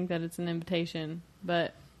seems to think that it's an invitation,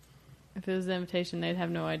 but if it was an invitation, they'd have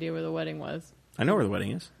no idea where the wedding was. I know where the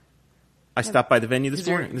wedding is. I stopped by the venue this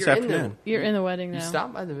afternoon. You're in the wedding now. You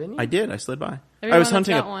stopped by the venue? I did. I slid by.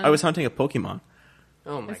 Everyone I was hunting a Pokemon.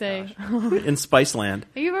 Oh my gosh. In Spiceland.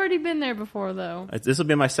 You've already been there before, though. This will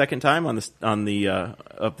be my second time on the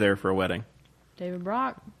up there for a wedding. David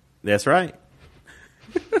Brock. That's right.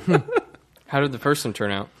 How did the first one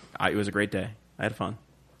turn out? It was a great day. I had fun.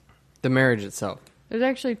 The marriage itself. There's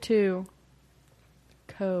actually two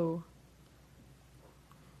co-pastors.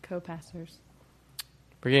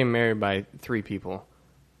 We're getting married by 3 people.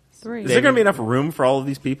 3. Is there going to be enough room for all of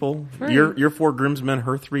these people? 3. Your 4 groomsmen,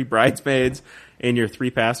 her 3 bridesmaids, and your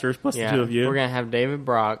 3 pastors, plus the 2 of you? We're going to have David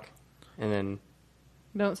Brock, and then...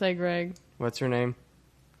 Don't say Greg. What's her name?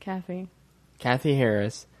 Kathy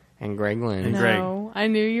Harris, and Greg Lynn. And no, I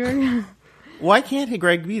knew you were... Why can't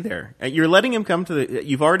Greg be there? You're letting him come to the...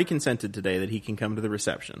 You've already consented today that he can come to the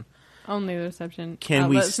reception. Only the reception. Can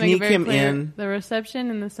we sneak him in? The reception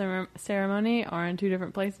and the ceremony are in 2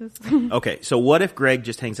 different places. Okay, so what if Greg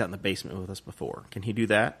just hangs out in the basement with us before? Can he do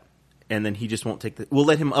that? And then he just won't take we'll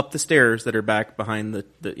let him up the stairs that are back behind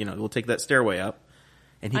we'll take that stairway up,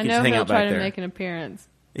 and he can just hang out back there. I know he'll try to make an appearance.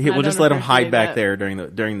 We'll just let him hide back there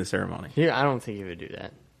during the ceremony. Yeah, I don't think he would do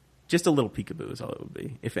that. Just a little peekaboo is all it would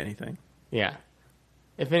be, if anything. Yeah.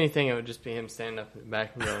 If anything, it would just be him standing up in the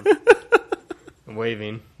back and going... and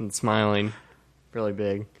waving and smiling really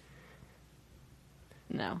big.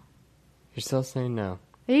 No. You're still saying no.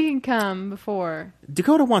 He can come before.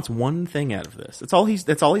 Dakota wants one thing out of this. That's all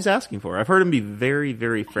he's asking for. I've heard him be very,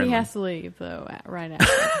 very friendly. He has to leave, though, right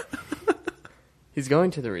after. He's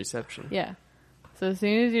going to the reception. Yeah. So as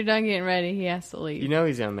soon as you're done getting ready, he has to leave. You know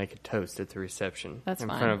he's going to make a toast at the reception. That's in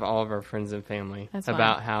fine. front of all of our friends and family. That's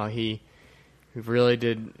about fine. how he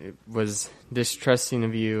really was distrusting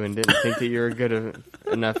of you and didn't think that you were good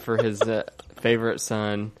enough for his favorite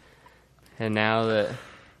son. And now that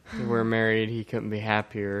we're married, he couldn't be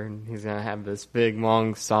happier. And he's going to have this big,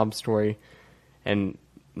 long sob story. And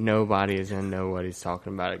nobody is going to know what he's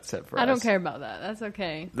talking about except for us. I don't care about that. That's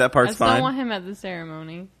okay. That part's fine. I don't want him at the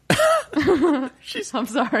ceremony. I'm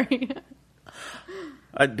sorry.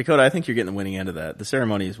 Dakota, I think you're getting the winning end of that. The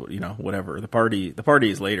ceremony is, whatever. The party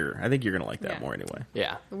is later. I think you're going to like that more anyway.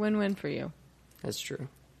 Yeah. A win-win for you. That's true.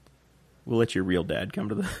 We'll let your real dad come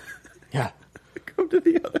to the... Yeah. Come to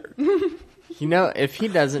the other. If he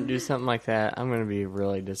doesn't do something like that, I'm going to be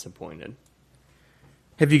really disappointed.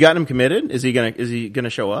 Have you gotten him committed? Is he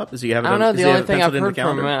gonna show up? Is he having? I don't know. The only thing I've heard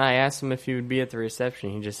from him, I asked him if he would be at the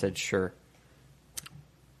reception. He just said sure.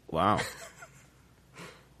 Wow.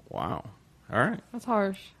 Wow. All right. That's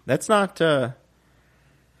harsh. That's not. Yeah,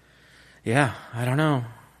 I don't know.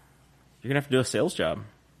 You're gonna have to do a sales job.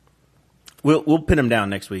 We'll pin him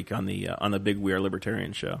down next week on the big We Are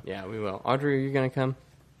Libertarian show. Yeah, we will. Audrey, are you gonna come?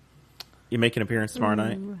 You make an appearance tomorrow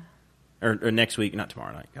night, or next week? Not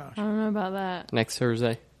tomorrow night. Gosh. I don't know about that. Next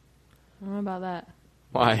Thursday. I don't know about that.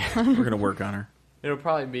 Why? We're gonna work on her. It'll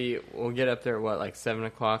probably be. We'll get up there at like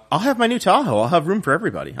 7:00. I'll have my new Tahoe. I'll have room for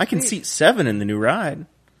everybody. I can seat 7 in the new ride.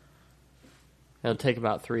 It'll take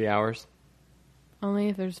about 3 hours. Only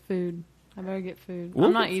if there's food. I better get food. We'll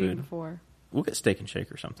I'm not get eating food. before. We'll get Steak and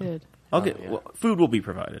Shake or something. Good. Food will be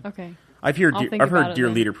provided. Okay. I've I'll think heard about it Dear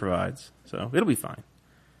then. Leader provides, so it'll be fine.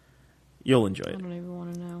 You'll enjoy I it. don't even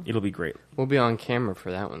want to know. It'll be great. We'll be on camera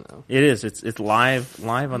for that one though. It is. It's live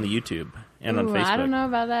on the YouTube and on Ooh, Facebook. I don't know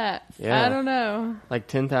about that. Yeah. I don't know. Like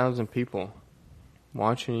 10,000 people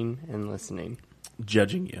watching and listening.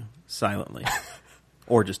 Judging you silently.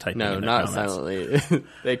 Or just typing No, in the not comments. silently.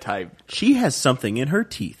 They type. She has something in her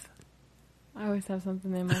teeth. I always have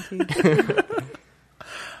something in my teeth.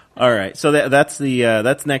 All right, so that's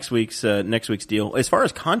next week's deal. As far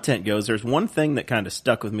as content goes, there's one thing that kind of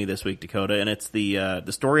stuck with me this week, Dakota, and it's the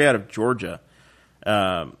story out of Georgia. We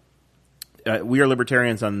Are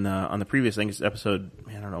Libertarians on the previous episode.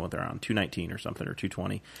 I don't know what they're on, 219 or something, or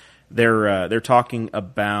 220. They're talking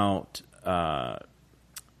about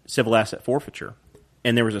civil asset forfeiture,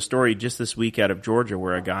 and there was a story just this week out of Georgia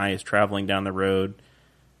where a guy is traveling down the road.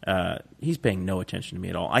 He's paying no attention to me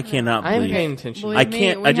at all. I cannot I am believe. paying attention. Believe I me,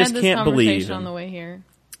 can't. we I just had this can't believe conversation him. on the way here.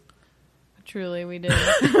 Truly, we did.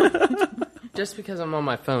 Just because I'm on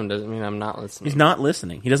my phone doesn't mean I'm not listening. He's not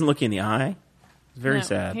listening. He doesn't look you in the eye. It's very No,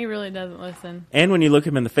 sad. He really doesn't listen. And when you look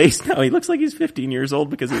him in the face now, he looks like he's 15 years old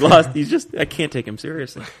because he lost. I can't take him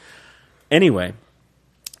seriously. Anyway,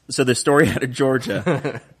 so the story out of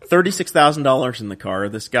Georgia, $36,000 in the car.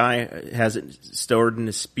 This guy has it stored in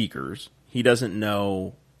his speakers. He doesn't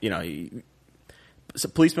know, so a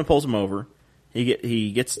policeman pulls him over.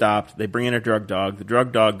 He gets stopped. They bring in a drug dog. The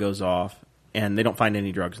drug dog goes off, and they don't find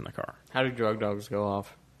any drugs in the car. How do drug dogs go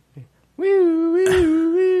off? Woo,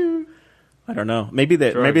 woo, woo. I don't know. Maybe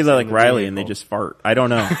they're like in the Riley and they vehicle. just fart. I don't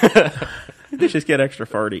know. They just get extra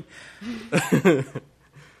farty.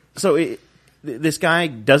 So this guy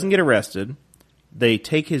doesn't get arrested. They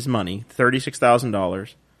take his money,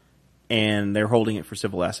 $36,000, and they're holding it for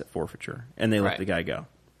civil asset forfeiture, and they let Right. the guy go.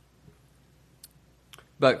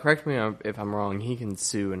 But correct me if I'm wrong. He can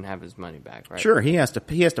sue and have his money back, right? Sure, he has to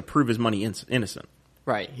prove his money innocent.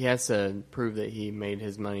 Right. He has to prove that he made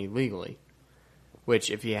his money legally.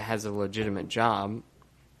 Which, if he has a legitimate job,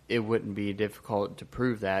 it wouldn't be difficult to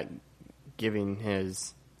prove that, giving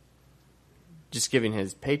his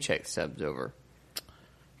paycheck stubs over.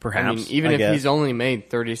 Perhaps. I mean, even I if guess. he's only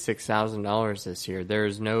made $36,000 this year, there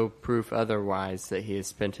is no proof otherwise that he has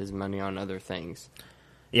spent his money on other things.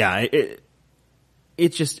 Yeah,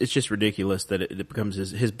 it's just ridiculous that it becomes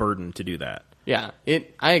his burden to do that. Yeah,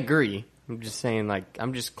 I agree. I'm just saying,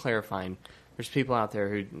 I'm just clarifying. There's people out there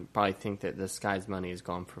who probably think that this guy's money is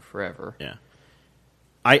gone for forever. Yeah.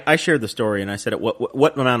 I shared the story and I said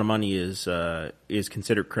what amount of money is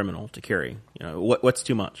considered criminal to carry? What's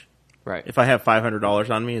too much? Right. If I have $500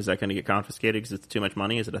 on me, is that going to get confiscated because it's too much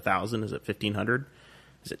money? Is it $1,000? Is it $1,500?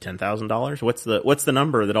 Is it $10,000? What's the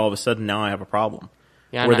number that all of a sudden now I have a problem?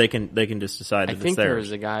 Yeah, where they can just decide that I think it's there theirs.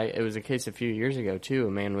 was a guy. It was a case a few years ago too.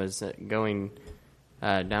 A man was going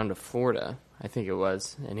down to Florida, I think it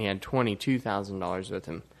was, and he had $22,000 with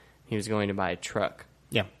him. He was going to buy a truck.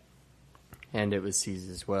 Yeah. And it was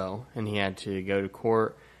seized as well. And he had to go to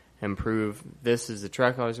court and prove, this is the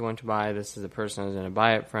truck I was going to buy, this is the person I was going to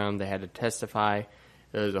buy it from. They had to testify.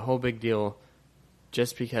 It was a whole big deal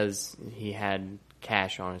just because he had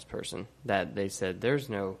cash on his person. That they said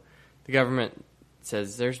the government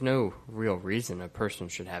says there's no real reason a person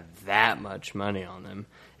should have that much money on them.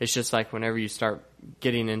 It's just like whenever you start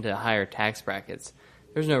getting into higher tax brackets,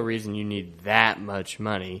 there's no reason you need that much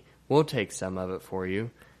money. We'll take some of it for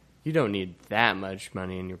you. You don't need that much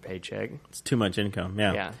money in your paycheck. It's too much income.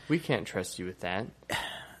 Yeah. Yeah, we can't trust you with that.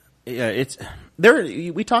 Yeah, it's there.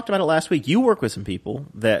 We talked about it last week. You work with some people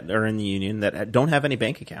that are in the union that don't have any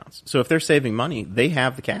bank accounts. So if they're saving money, they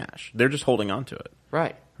have the cash. They're just holding on to it.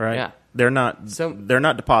 Right. Right. Yeah. They're not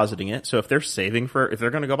depositing it. So if they're saving if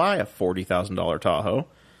they're going to go buy a $40,000 Tahoe,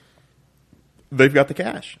 they've got the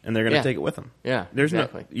cash and they're going to take it with them. Yeah. There's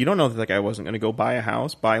exactly. you don't know that guy wasn't going to go buy a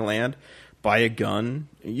house, buy land, buy a gun.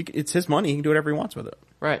 It's his money. He can do whatever he wants with it.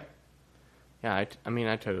 Right. Yeah. I mean,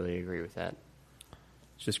 I totally agree with that.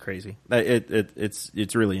 It's just crazy.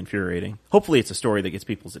 It's really infuriating. Hopefully, it's a story that gets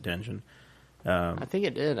people's attention. I think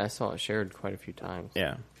it did. I saw it shared quite a few times.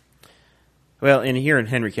 Yeah. Well, and here in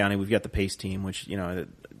Henry County, we've got the PACE team, which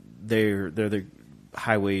they're the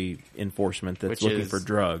highway enforcement that's looking for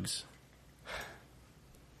drugs.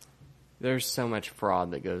 There's so much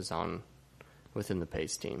fraud that goes on within the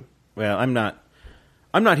PACE team. Well, I'm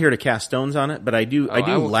not here to cast stones on it, but I do I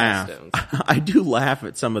will laugh. cast stones. I do laugh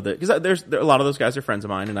at some of the because there's a lot of those guys are friends of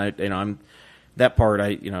mine, and I'm that part.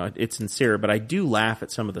 It's sincere, but I do laugh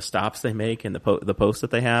at some of the stops they make and the posts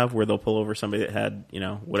that they have where they'll pull over somebody that had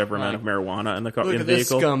whatever amount of marijuana in the car Look in at the this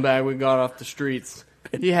vehicle. scumbag we got off the streets.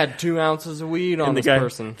 He had 2 ounces of weed on And this the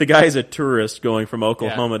person. guy's a tourist going from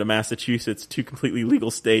Oklahoma to Massachusetts, two completely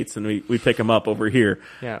legal states, and we pick him up over here.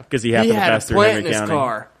 Yeah, because he happened to had pass a through plant Henry in his County.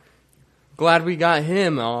 car. Glad we got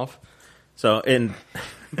him off. So and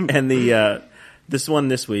the this one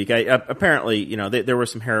this week, apparently, there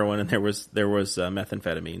was some heroin and there was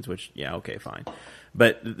methamphetamines, which, yeah, okay, fine.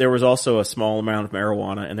 But there was also a small amount of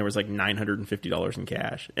marijuana, and there was like $950 in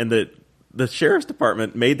cash. And the sheriff's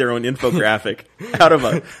department made their own infographic out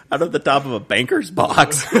of the top of a banker's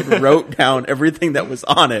box and wrote down everything that was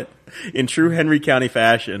on it in true Henry County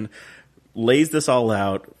fashion, lays this all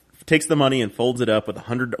out, takes the money and folds it up with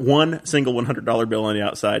one single $100 bill on the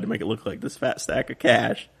outside to make it look like this fat stack of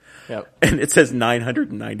cash. Yep. And it says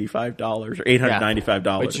 $995 or $895.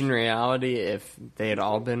 Yeah. Which in reality, if they had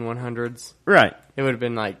all been 100s, right, it would have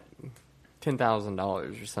been like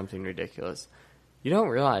 $10,000 or something ridiculous. You don't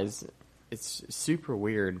realize it's super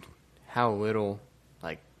weird how little,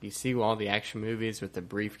 like, you see all the action movies with the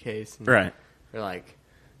briefcase. And right. They're like,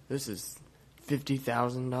 this is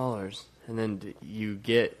 $50,000. And then you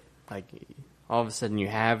get, like, all of a sudden you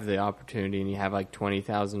have the opportunity and you have like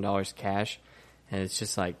 $20,000 cash. And it's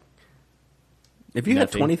just like, have you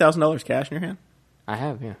had $20,000 cash in your hand? I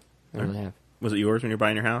have, yeah. I really have. Was it yours when you were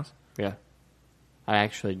buying your house? Yeah. I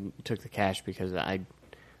actually took the cash because I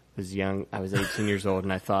was young. I was 18 years old,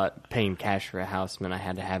 and I thought paying cash for a house meant I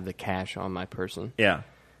had to have the cash on my person. Yeah.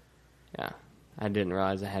 Yeah. I didn't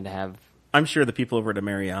realize I had to have... I'm sure the people over at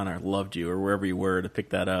Mariana loved you, or wherever you were, to pick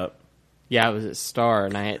that up. Yeah, I was at Star,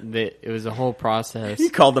 and it was a whole process. You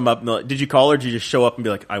called them up. And did you call, or did you just show up and be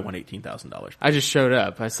like, I want $18,000? I just showed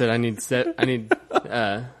up. I said, I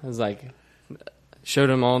was like, showed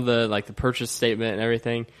them all the purchase statement and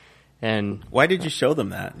everything. And why did you show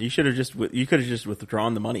them that? You could have just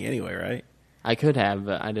withdrawn the money anyway, right? I could have,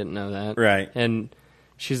 but I didn't know that. Right. And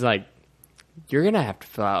she's like, you're going to have to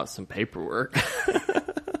fill out some paperwork.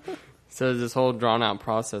 So this whole drawn out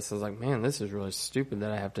process, I was like, man, this is really stupid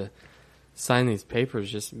that I have to sign these papers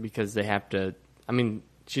just because they have to. I mean,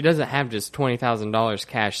 she doesn't have just $20,000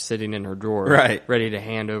 cash sitting in her drawer, right, ready to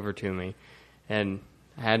hand over to me. And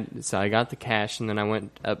I got the cash, and then I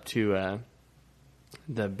went up to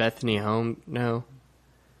the Bethany home. No,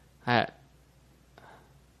 I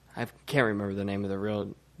can't remember the name of the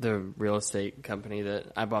real estate company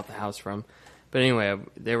that I bought the house from. But anyway,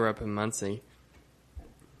 they were up in Muncie.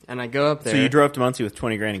 And I go up there. So you drove to Muncie with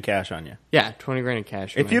 $20,000 in cash on you? Yeah, $20,000 in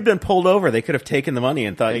cash. If you'd been pulled over, they could have taken the money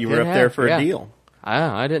and thought you were up there for a deal.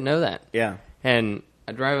 I didn't know that. Yeah. And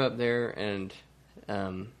I drive up there, and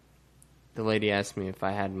the lady asked me if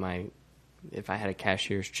I had a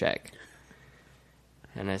cashier's check,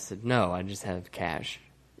 and I said no, I just have cash.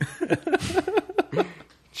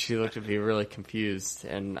 She looked at me really confused,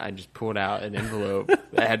 and I just pulled out an envelope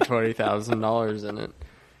that had $20,000 in it,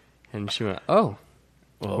 and she went, "Oh.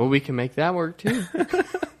 Well, we can make that work, too."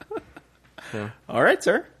 So, all right,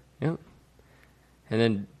 sir. Yep. And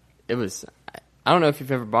then it was... I don't know if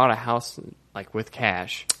you've ever bought a house, like, with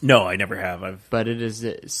cash. No, I never have. But it is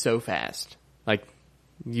so fast. Like,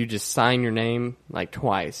 you just sign your name, like,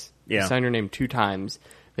 twice. Yeah. You sign your name 2 times.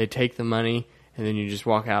 They take the money, and then you just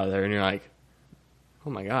walk out of there, and you're like,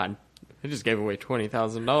 oh, my God. I just gave away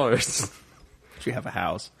 $20,000. You have a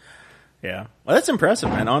house. Yeah, well, that's impressive,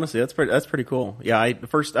 man. Honestly, that's pretty cool. Yeah, I've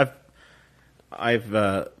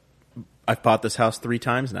bought this house 3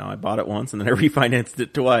 times now. I bought it once and then I refinanced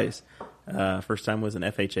it twice. First time was an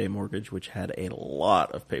FHA mortgage, which had a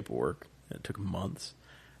lot of paperwork. It took months,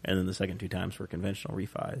 and then the second 2 times were conventional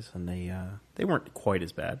refis, and they weren't quite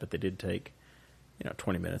as bad, but they did take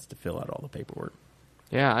 20 minutes to fill out all the paperwork.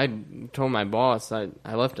 Yeah, I told my boss I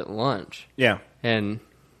left at lunch. Yeah, and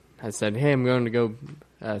I said, hey, I'm going to go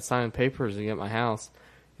sign papers to get my house.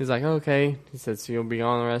 He's like, okay. He said, so you'll be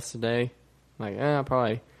gone the rest of the day? I'm like,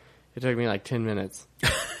 probably. It took me like 10 minutes.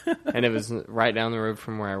 And it was right down the road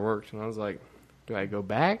from where I worked. And I was like, do I go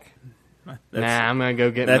back? I'm going to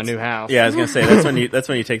go get my new house. Yeah, I was going to say, that's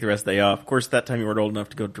when you take the rest of the day off. Of course, that time you weren't old enough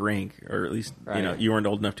to go drink, or at least, right. You weren't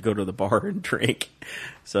old enough to go to the bar and drink.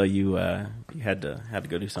 So you had to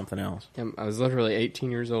go do something else. I was literally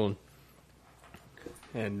 18 years old.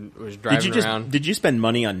 And was driving around. Did you spend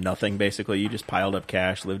money on nothing, basically? You just piled up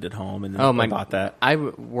cash, lived at home, and then bought that? I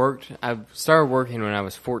started working when I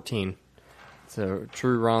was 14. It's a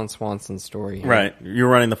true Ron Swanson story. Right. You were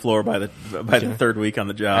running the floor by the 3rd week on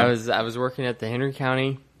the job. I was working at the Henry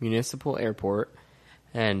County Municipal Airport,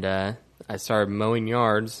 and I started mowing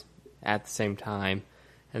yards at the same time.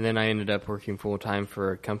 And then I ended up working full-time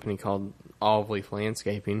for a company called Olive Leaf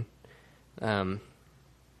Landscaping.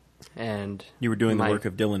 And you were doing the work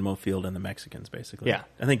of Dylan Mofield and the Mexicans, basically. Yeah.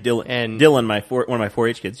 I think Dylan, one of my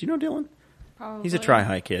 4-H kids. Do you know Dylan? Probably. He's a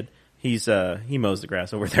Tri-High kid. He mows the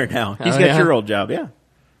grass over there now. He's got your old job, yeah.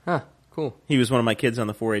 Huh, cool. He was one of my kids on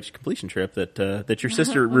the 4-H completion trip that your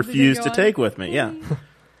sister refused to take with me, yeah.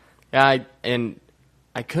 Yeah, and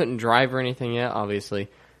I couldn't drive or anything yet, obviously.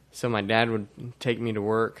 So my dad would take me to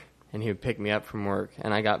work, and he would pick me up from work.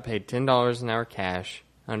 And I got paid $10 an hour cash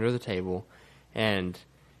under the table. And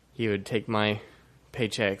he would take my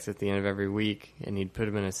paychecks at the end of every week, and he'd put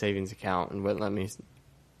them in a savings account and wouldn't let me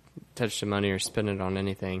touch the money or spend it on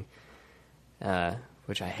anything,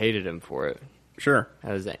 which I hated him for it. Sure.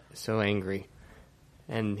 I was so angry.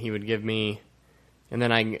 And he would give me... And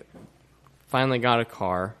then I finally got a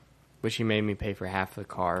car, which he made me pay for half of the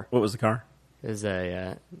car. What was the car? It was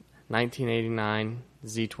a 1989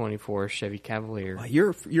 Z24 Chevy Cavalier. Well,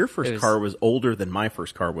 your first car was older than my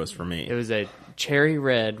first car was for me. It was a cherry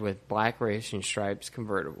red with black racing stripes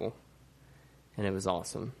convertible. And it was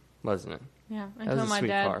awesome, wasn't it? Yeah, was until a my sweet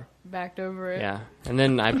dad car. backed over it. Yeah. And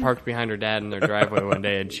then I parked behind her dad in their driveway one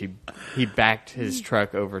day, and he backed his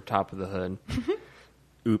truck over top of the hood.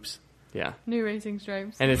 Oops. Yeah. New racing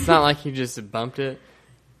stripes. And it's not like he just bumped it.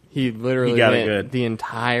 He literally got it went good. the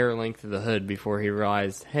entire length of the hood before he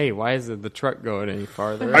realized, hey, why isn't the truck going any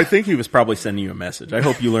farther? I think he was probably sending you a message. I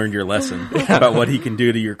hope you learned your lesson about what he can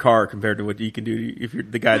do to your car compared to what he can do if you're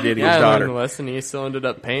the guy did to his I learned daughter. the lesson. He still ended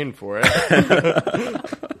up paying for it.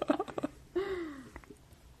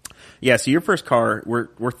 Yeah, so your first car,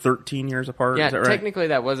 we're 13 years apart, Yeah, is that right? technically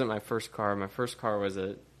that wasn't my first car. My first car was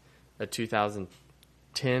a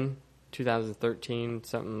 2010, 2013,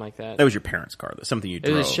 something like that. That was your parents' car, though, something you It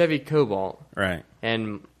drove. was a Chevy Cobalt. Right.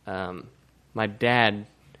 And my dad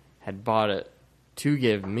had bought it to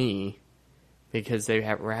give me because they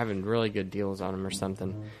were having really good deals on them or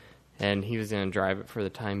something. And he was going to drive it for the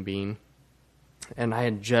time being. And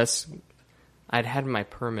I'd had my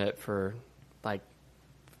permit for like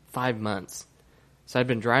 5 months. So I'd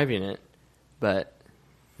been driving it. But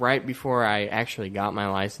right before I actually got my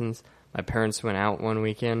license, my parents went out one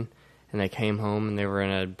weekend. And they came home, and they were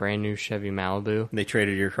in a brand new Chevy Malibu. They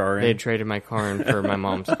traded your car in? They had traded my car in for my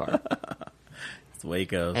mom's car. That's the way it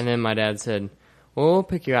goes. And then my dad said, well, we'll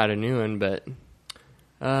pick you out a new one, but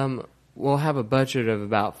we'll have a budget of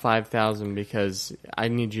about $5,000 because I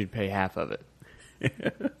need you to pay half of it.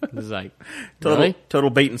 It was like, really? Total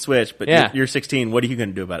bait and switch, but Yeah. you're 16. What are you going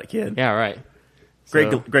to do about it, kid? Yeah, right.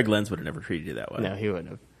 Greg Lenz would have never treated you that way. No, he wouldn't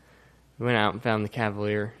have. We went out and found the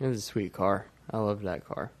Cavalier. It was a sweet car. I loved that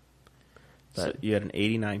car. So you had an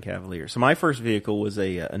 89 Cavalier. So my first vehicle was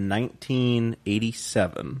a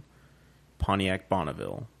 1987 Pontiac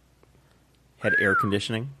Bonneville. Had air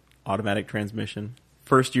conditioning, automatic transmission.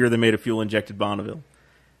 First year they made a fuel-injected Bonneville.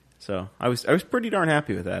 So I was pretty darn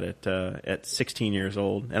happy with that at 16 years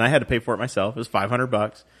old. And I had to pay for it myself. It was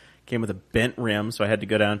 $500. Came with a bent rim, so I had to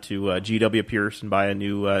go down to GW Pierce and buy a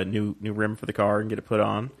new rim for the car and get it put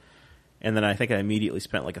on. And then I think I immediately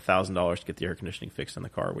spent like $1,000 to get the air conditioning fixed on the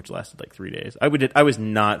car, which lasted like 3 days. I was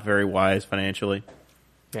not very wise financially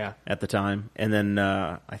at the time. And then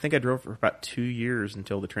I think I drove for about 2 years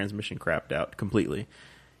until the transmission crapped out completely.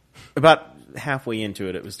 About halfway into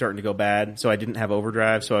it, it was starting to go bad, so I didn't have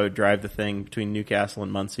overdrive, so I would drive the thing between Newcastle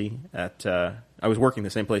and Muncie. I was working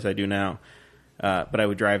the same place I do now, but I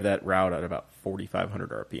would drive that route at about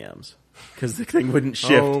 4,500 RPMs because the thing wouldn't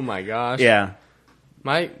shift. Oh, my gosh. Yeah.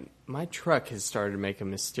 My truck has started to make a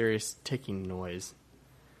mysterious ticking noise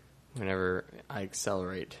whenever I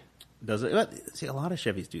accelerate. Does it? See, a lot of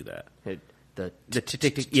Chevys do that. The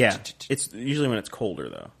tick. Yeah, it's usually when it's colder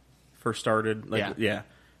though. First started, yeah.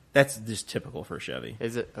 That's just typical for a Chevy.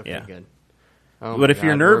 Is it? Okay, Yeah. good. Oh But my if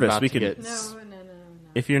you're God, nervous, we're about we to could- get No.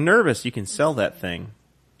 If you're nervous, you can sell that thing,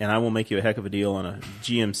 and I will make you a heck of a deal on a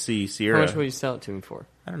GMC Sierra. How much will you sell it to me for?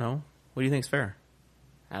 I don't know. What do you think's fair?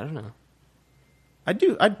 I don't know. I'd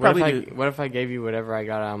probably do. What if I gave you whatever I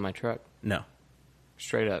got out of my truck? No.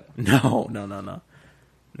 Straight up. No.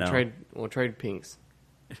 We'll trade pinks.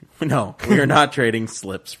 No, we are not trading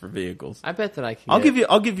slips for vehicles. I bet that I can. I'll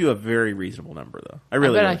give you a very reasonable number though. I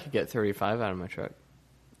bet will. I could get 35 out of my truck.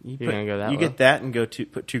 You're gonna go that You low? get that and put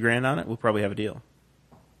 $2,000 on it. We'll probably have a deal.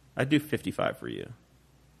 I'd do 55 for you.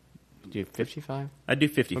 Do you 55? I'd do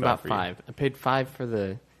 55 About for you. 5. I paid 5 for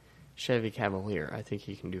the Chevy Cavalier. I think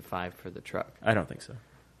you can do 5 for the truck. I don't think so.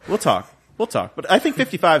 We'll talk. But I think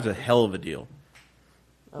 55 is a hell of a deal.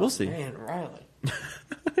 We'll see. Man, Riley.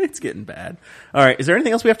 It's getting bad. All right. Is there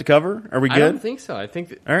anything else we have to cover? Are we good? I don't think so. I think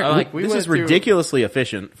that, All right. we this went is through- ridiculously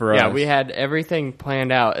efficient for us. Yeah, we had everything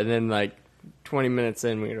planned out, and then like 20 minutes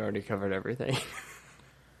in, we had already covered everything.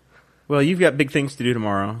 Well, you've got big things to do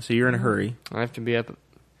tomorrow, so you're in a hurry. I have to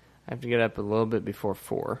get up a little bit before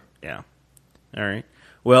 4. Yeah. All right.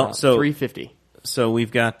 Well, 3:50. So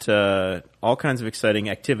we've got all kinds of exciting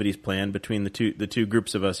activities planned between the two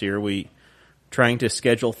groups of us here. We trying to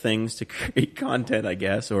schedule things to create content, I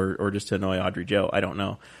guess, or just to annoy Audrey Joe. I don't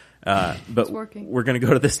know. But working. we're going to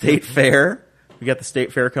go to the state fair. We got the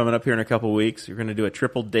state fair coming up here in a couple weeks. We're going to do a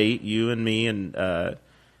triple date, you and me and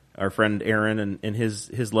our friend Aaron and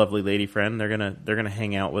his lovely lady friend. They're gonna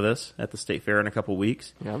hang out with us at the state fair in a couple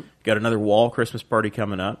weeks. Yep. Got another wall Christmas party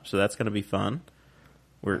coming up, so that's going to be fun.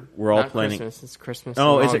 We're all Not planning. Christmas, it's Christmas.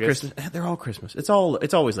 Oh, in is it August. Christmas? They're all Christmas. It's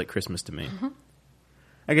always like Christmas to me.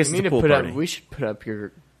 I guess We it's need a to pool put party. up. We should put up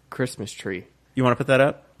your Christmas tree. You want to put that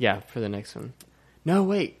up? Yeah, for the next one. No,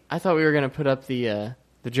 wait. I thought we were going to put up the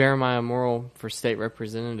Jeremiah Morrill for state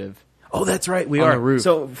representative. Oh, that's right. We On are. the roof.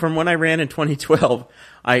 So from when I ran in 2012,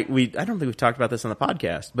 I don't think we've talked about this on the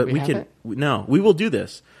podcast, but We we haven't? No, we will do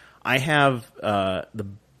this. I have the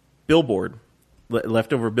billboard,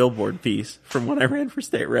 leftover billboard piece from when I ran for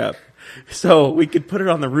state rep, so we could put it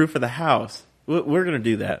on the roof of the house. We're going to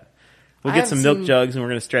do that. We'll I get have some milk seen- jugs and we're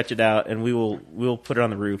going to stretch it out, and we'll put it on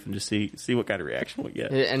the roof and just see what kind of reaction we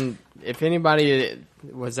get. And if anybody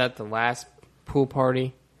was at the last pool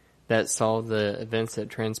party that saw the events that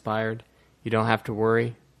transpired, you don't have to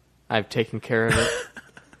worry. I've taken care of it.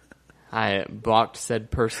 I blocked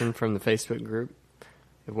said person from the Facebook group.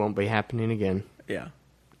 It won't be happening again. Yeah,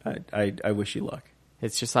 I wish you luck.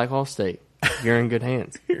 It's just like Allstate. You're in good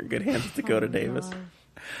hands. You're in good hands, Dakota Davis. gosh.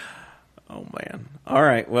 Oh, man. All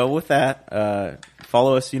right. Well, with that,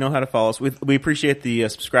 follow us. You know how to follow us. We appreciate the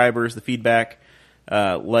subscribers, the feedback.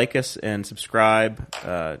 Like us and subscribe.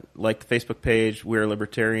 Like the Facebook page. We're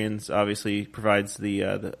Libertarians. Obviously provides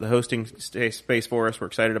the hosting space for us. We're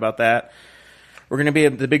excited about that. We're going to be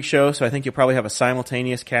at the big show, so I think you'll probably have a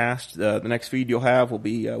simultaneous cast. The next feed you'll have will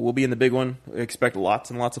be we'll be in the big one. We expect lots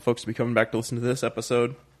and lots of folks to be coming back to listen to this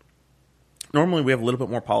episode. Normally we have a little bit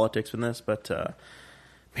more politics in this, but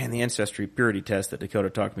man, the Ancestry purity test that Dakota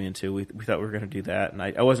talked me into, we thought we were going to do that, and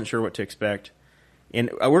I wasn't sure what to expect. And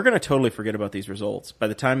we're going to totally forget about these results. By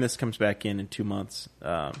the time this comes back in 2 months,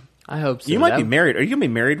 I hope so. you might be married. Are you going to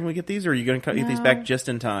be married when we get these, or are you going to get these No. back just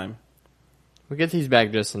in time? We'll get these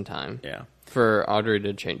back just in time. Yeah. For Audrey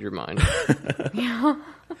to change your mind.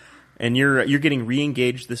 And you're getting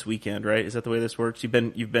re-engaged this weekend, right? Is that the way this works? You've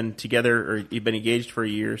been together, or you've been engaged for a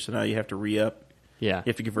year, so now you have to re-up. Yeah. You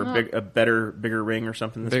have to give her a bigger ring or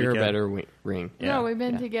something this Bigger, weekend. better ring. Yeah. No, we've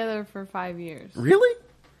been Yeah. together for 5 years. Really?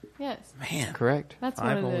 Yes, Man, Correct. that's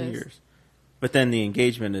 5 what whole it is. years. But then the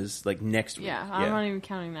engagement is like next week. Yeah, I'm not even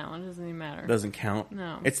counting that one. It doesn't even matter. Doesn't count.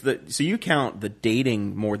 No. So you count the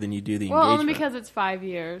dating more than you do the Well, engagement. only because it's 5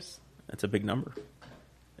 years. That's a big number.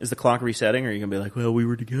 Is the clock resetting, or are you gonna be like, well, we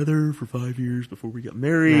were together for 5 years before we got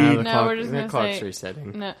married? No, No, we're just the gonna clock's say-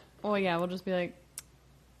 resetting. No, well, yeah, we'll just be like,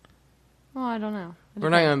 well, I don't know. It We're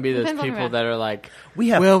not going to be those depends on the people guy. that are like, We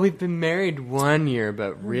have. well, we've been married 1 year,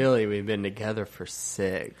 but really we've been together for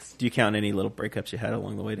 6. Do you count any little breakups you had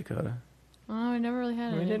along the way, Dakota? Oh, we never really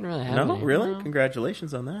had We any. didn't really have No, any. really? No.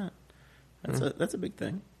 Congratulations on that. That's a big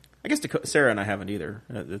thing. I guess Sarah and I haven't either.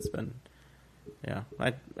 It's been, yeah.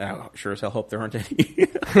 I sure as hell hope there aren't any.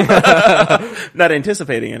 Not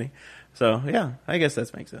anticipating any. So yeah, I guess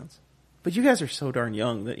that makes sense. But you guys are so darn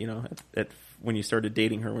young that at when you started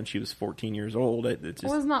dating her when she was 14 years old, it I just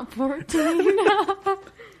was not 14. Her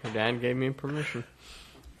dad gave me permission.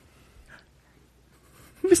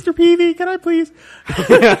 Mr. Peavy, can I please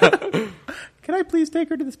take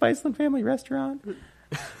her to the Spiceland family restaurant?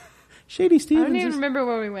 Shady I Stevens. don't even is- remember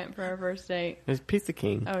where we went for our first date. It was Pizza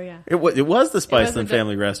King. Oh, yeah. It was the was a Spiceland du-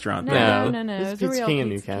 family restaurant. No, though. no. It was It was a Pizza real King in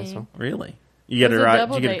Pizza Newcastle. King. Really? You It get a was drive?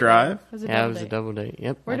 double Did you get a date, drive? though. It was a Yeah, it double was a date. double date.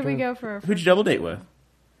 Yep. Where I did we drove. go for our Who'd you first double date? date with?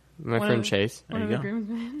 My One friend of- Chase. There One you of the go.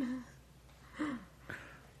 groomsmen.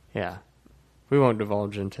 Yeah. We won't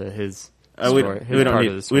divulge into his We story. don't, his we, don't part need,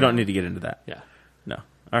 of the we story. don't need to get into that. Yeah. No.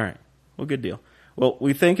 All right. Well, good deal. Well,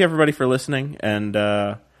 we thank everybody for listening. And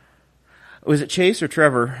was it Chase or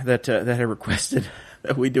Trevor that had requested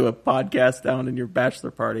that we do a podcast down in your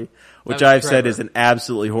bachelor party, which was I've said Trevor. is an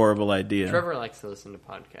absolutely horrible idea. Trevor likes to listen to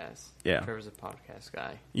podcasts. Yeah. Trevor's a podcast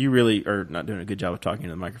guy. You really are not doing a good job of talking to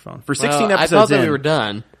the microphone. For 16 Well, episodes I thought that in, we were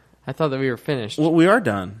done. I thought that we were finished. well, we are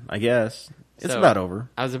done, I guess. It's So, about over.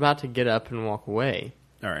 I was about to get up and walk away.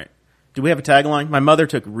 All right. Do we have a tagline? My mother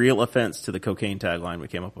took real offense to the cocaine tagline we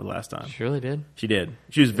came up with last time. Surely did. She did.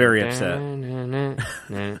 She was very upset.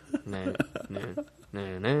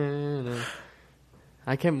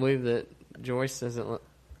 I can't believe that Joyce doesn't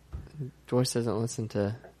listen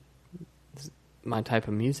to my type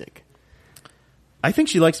of music. I think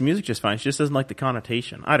she likes music just fine. She just doesn't like the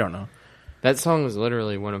connotation. I don't know. That song was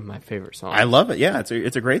literally one of my favorite songs. I love it. Yeah,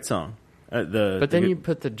 it's a great song. But then you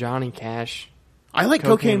put the Johnny Cash. I like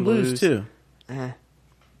Cocaine Blues too.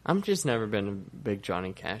 I'm just never been a big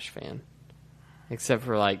Johnny Cash fan, except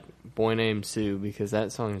for like Boy Named Sue, because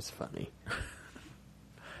that song is funny.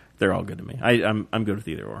 they're all good to me. I'm good with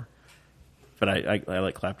either or. But I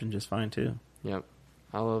like Clapton just fine too. Yep.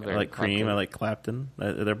 I love I Eric like Cream. Clapton. I like Clapton.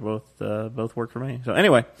 They're both work for me. So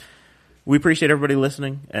anyway, we appreciate everybody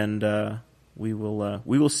listening, and we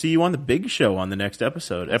will see you on the big show on the next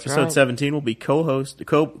episode. That's Episode right. 17 will be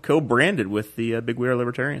co-branded with the Big We Are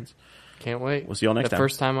Libertarians. Can't wait. We'll see y'all next time. The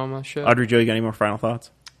first time on my show. Audrey, Joe, you got any more final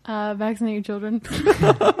thoughts? Vaccinate your children.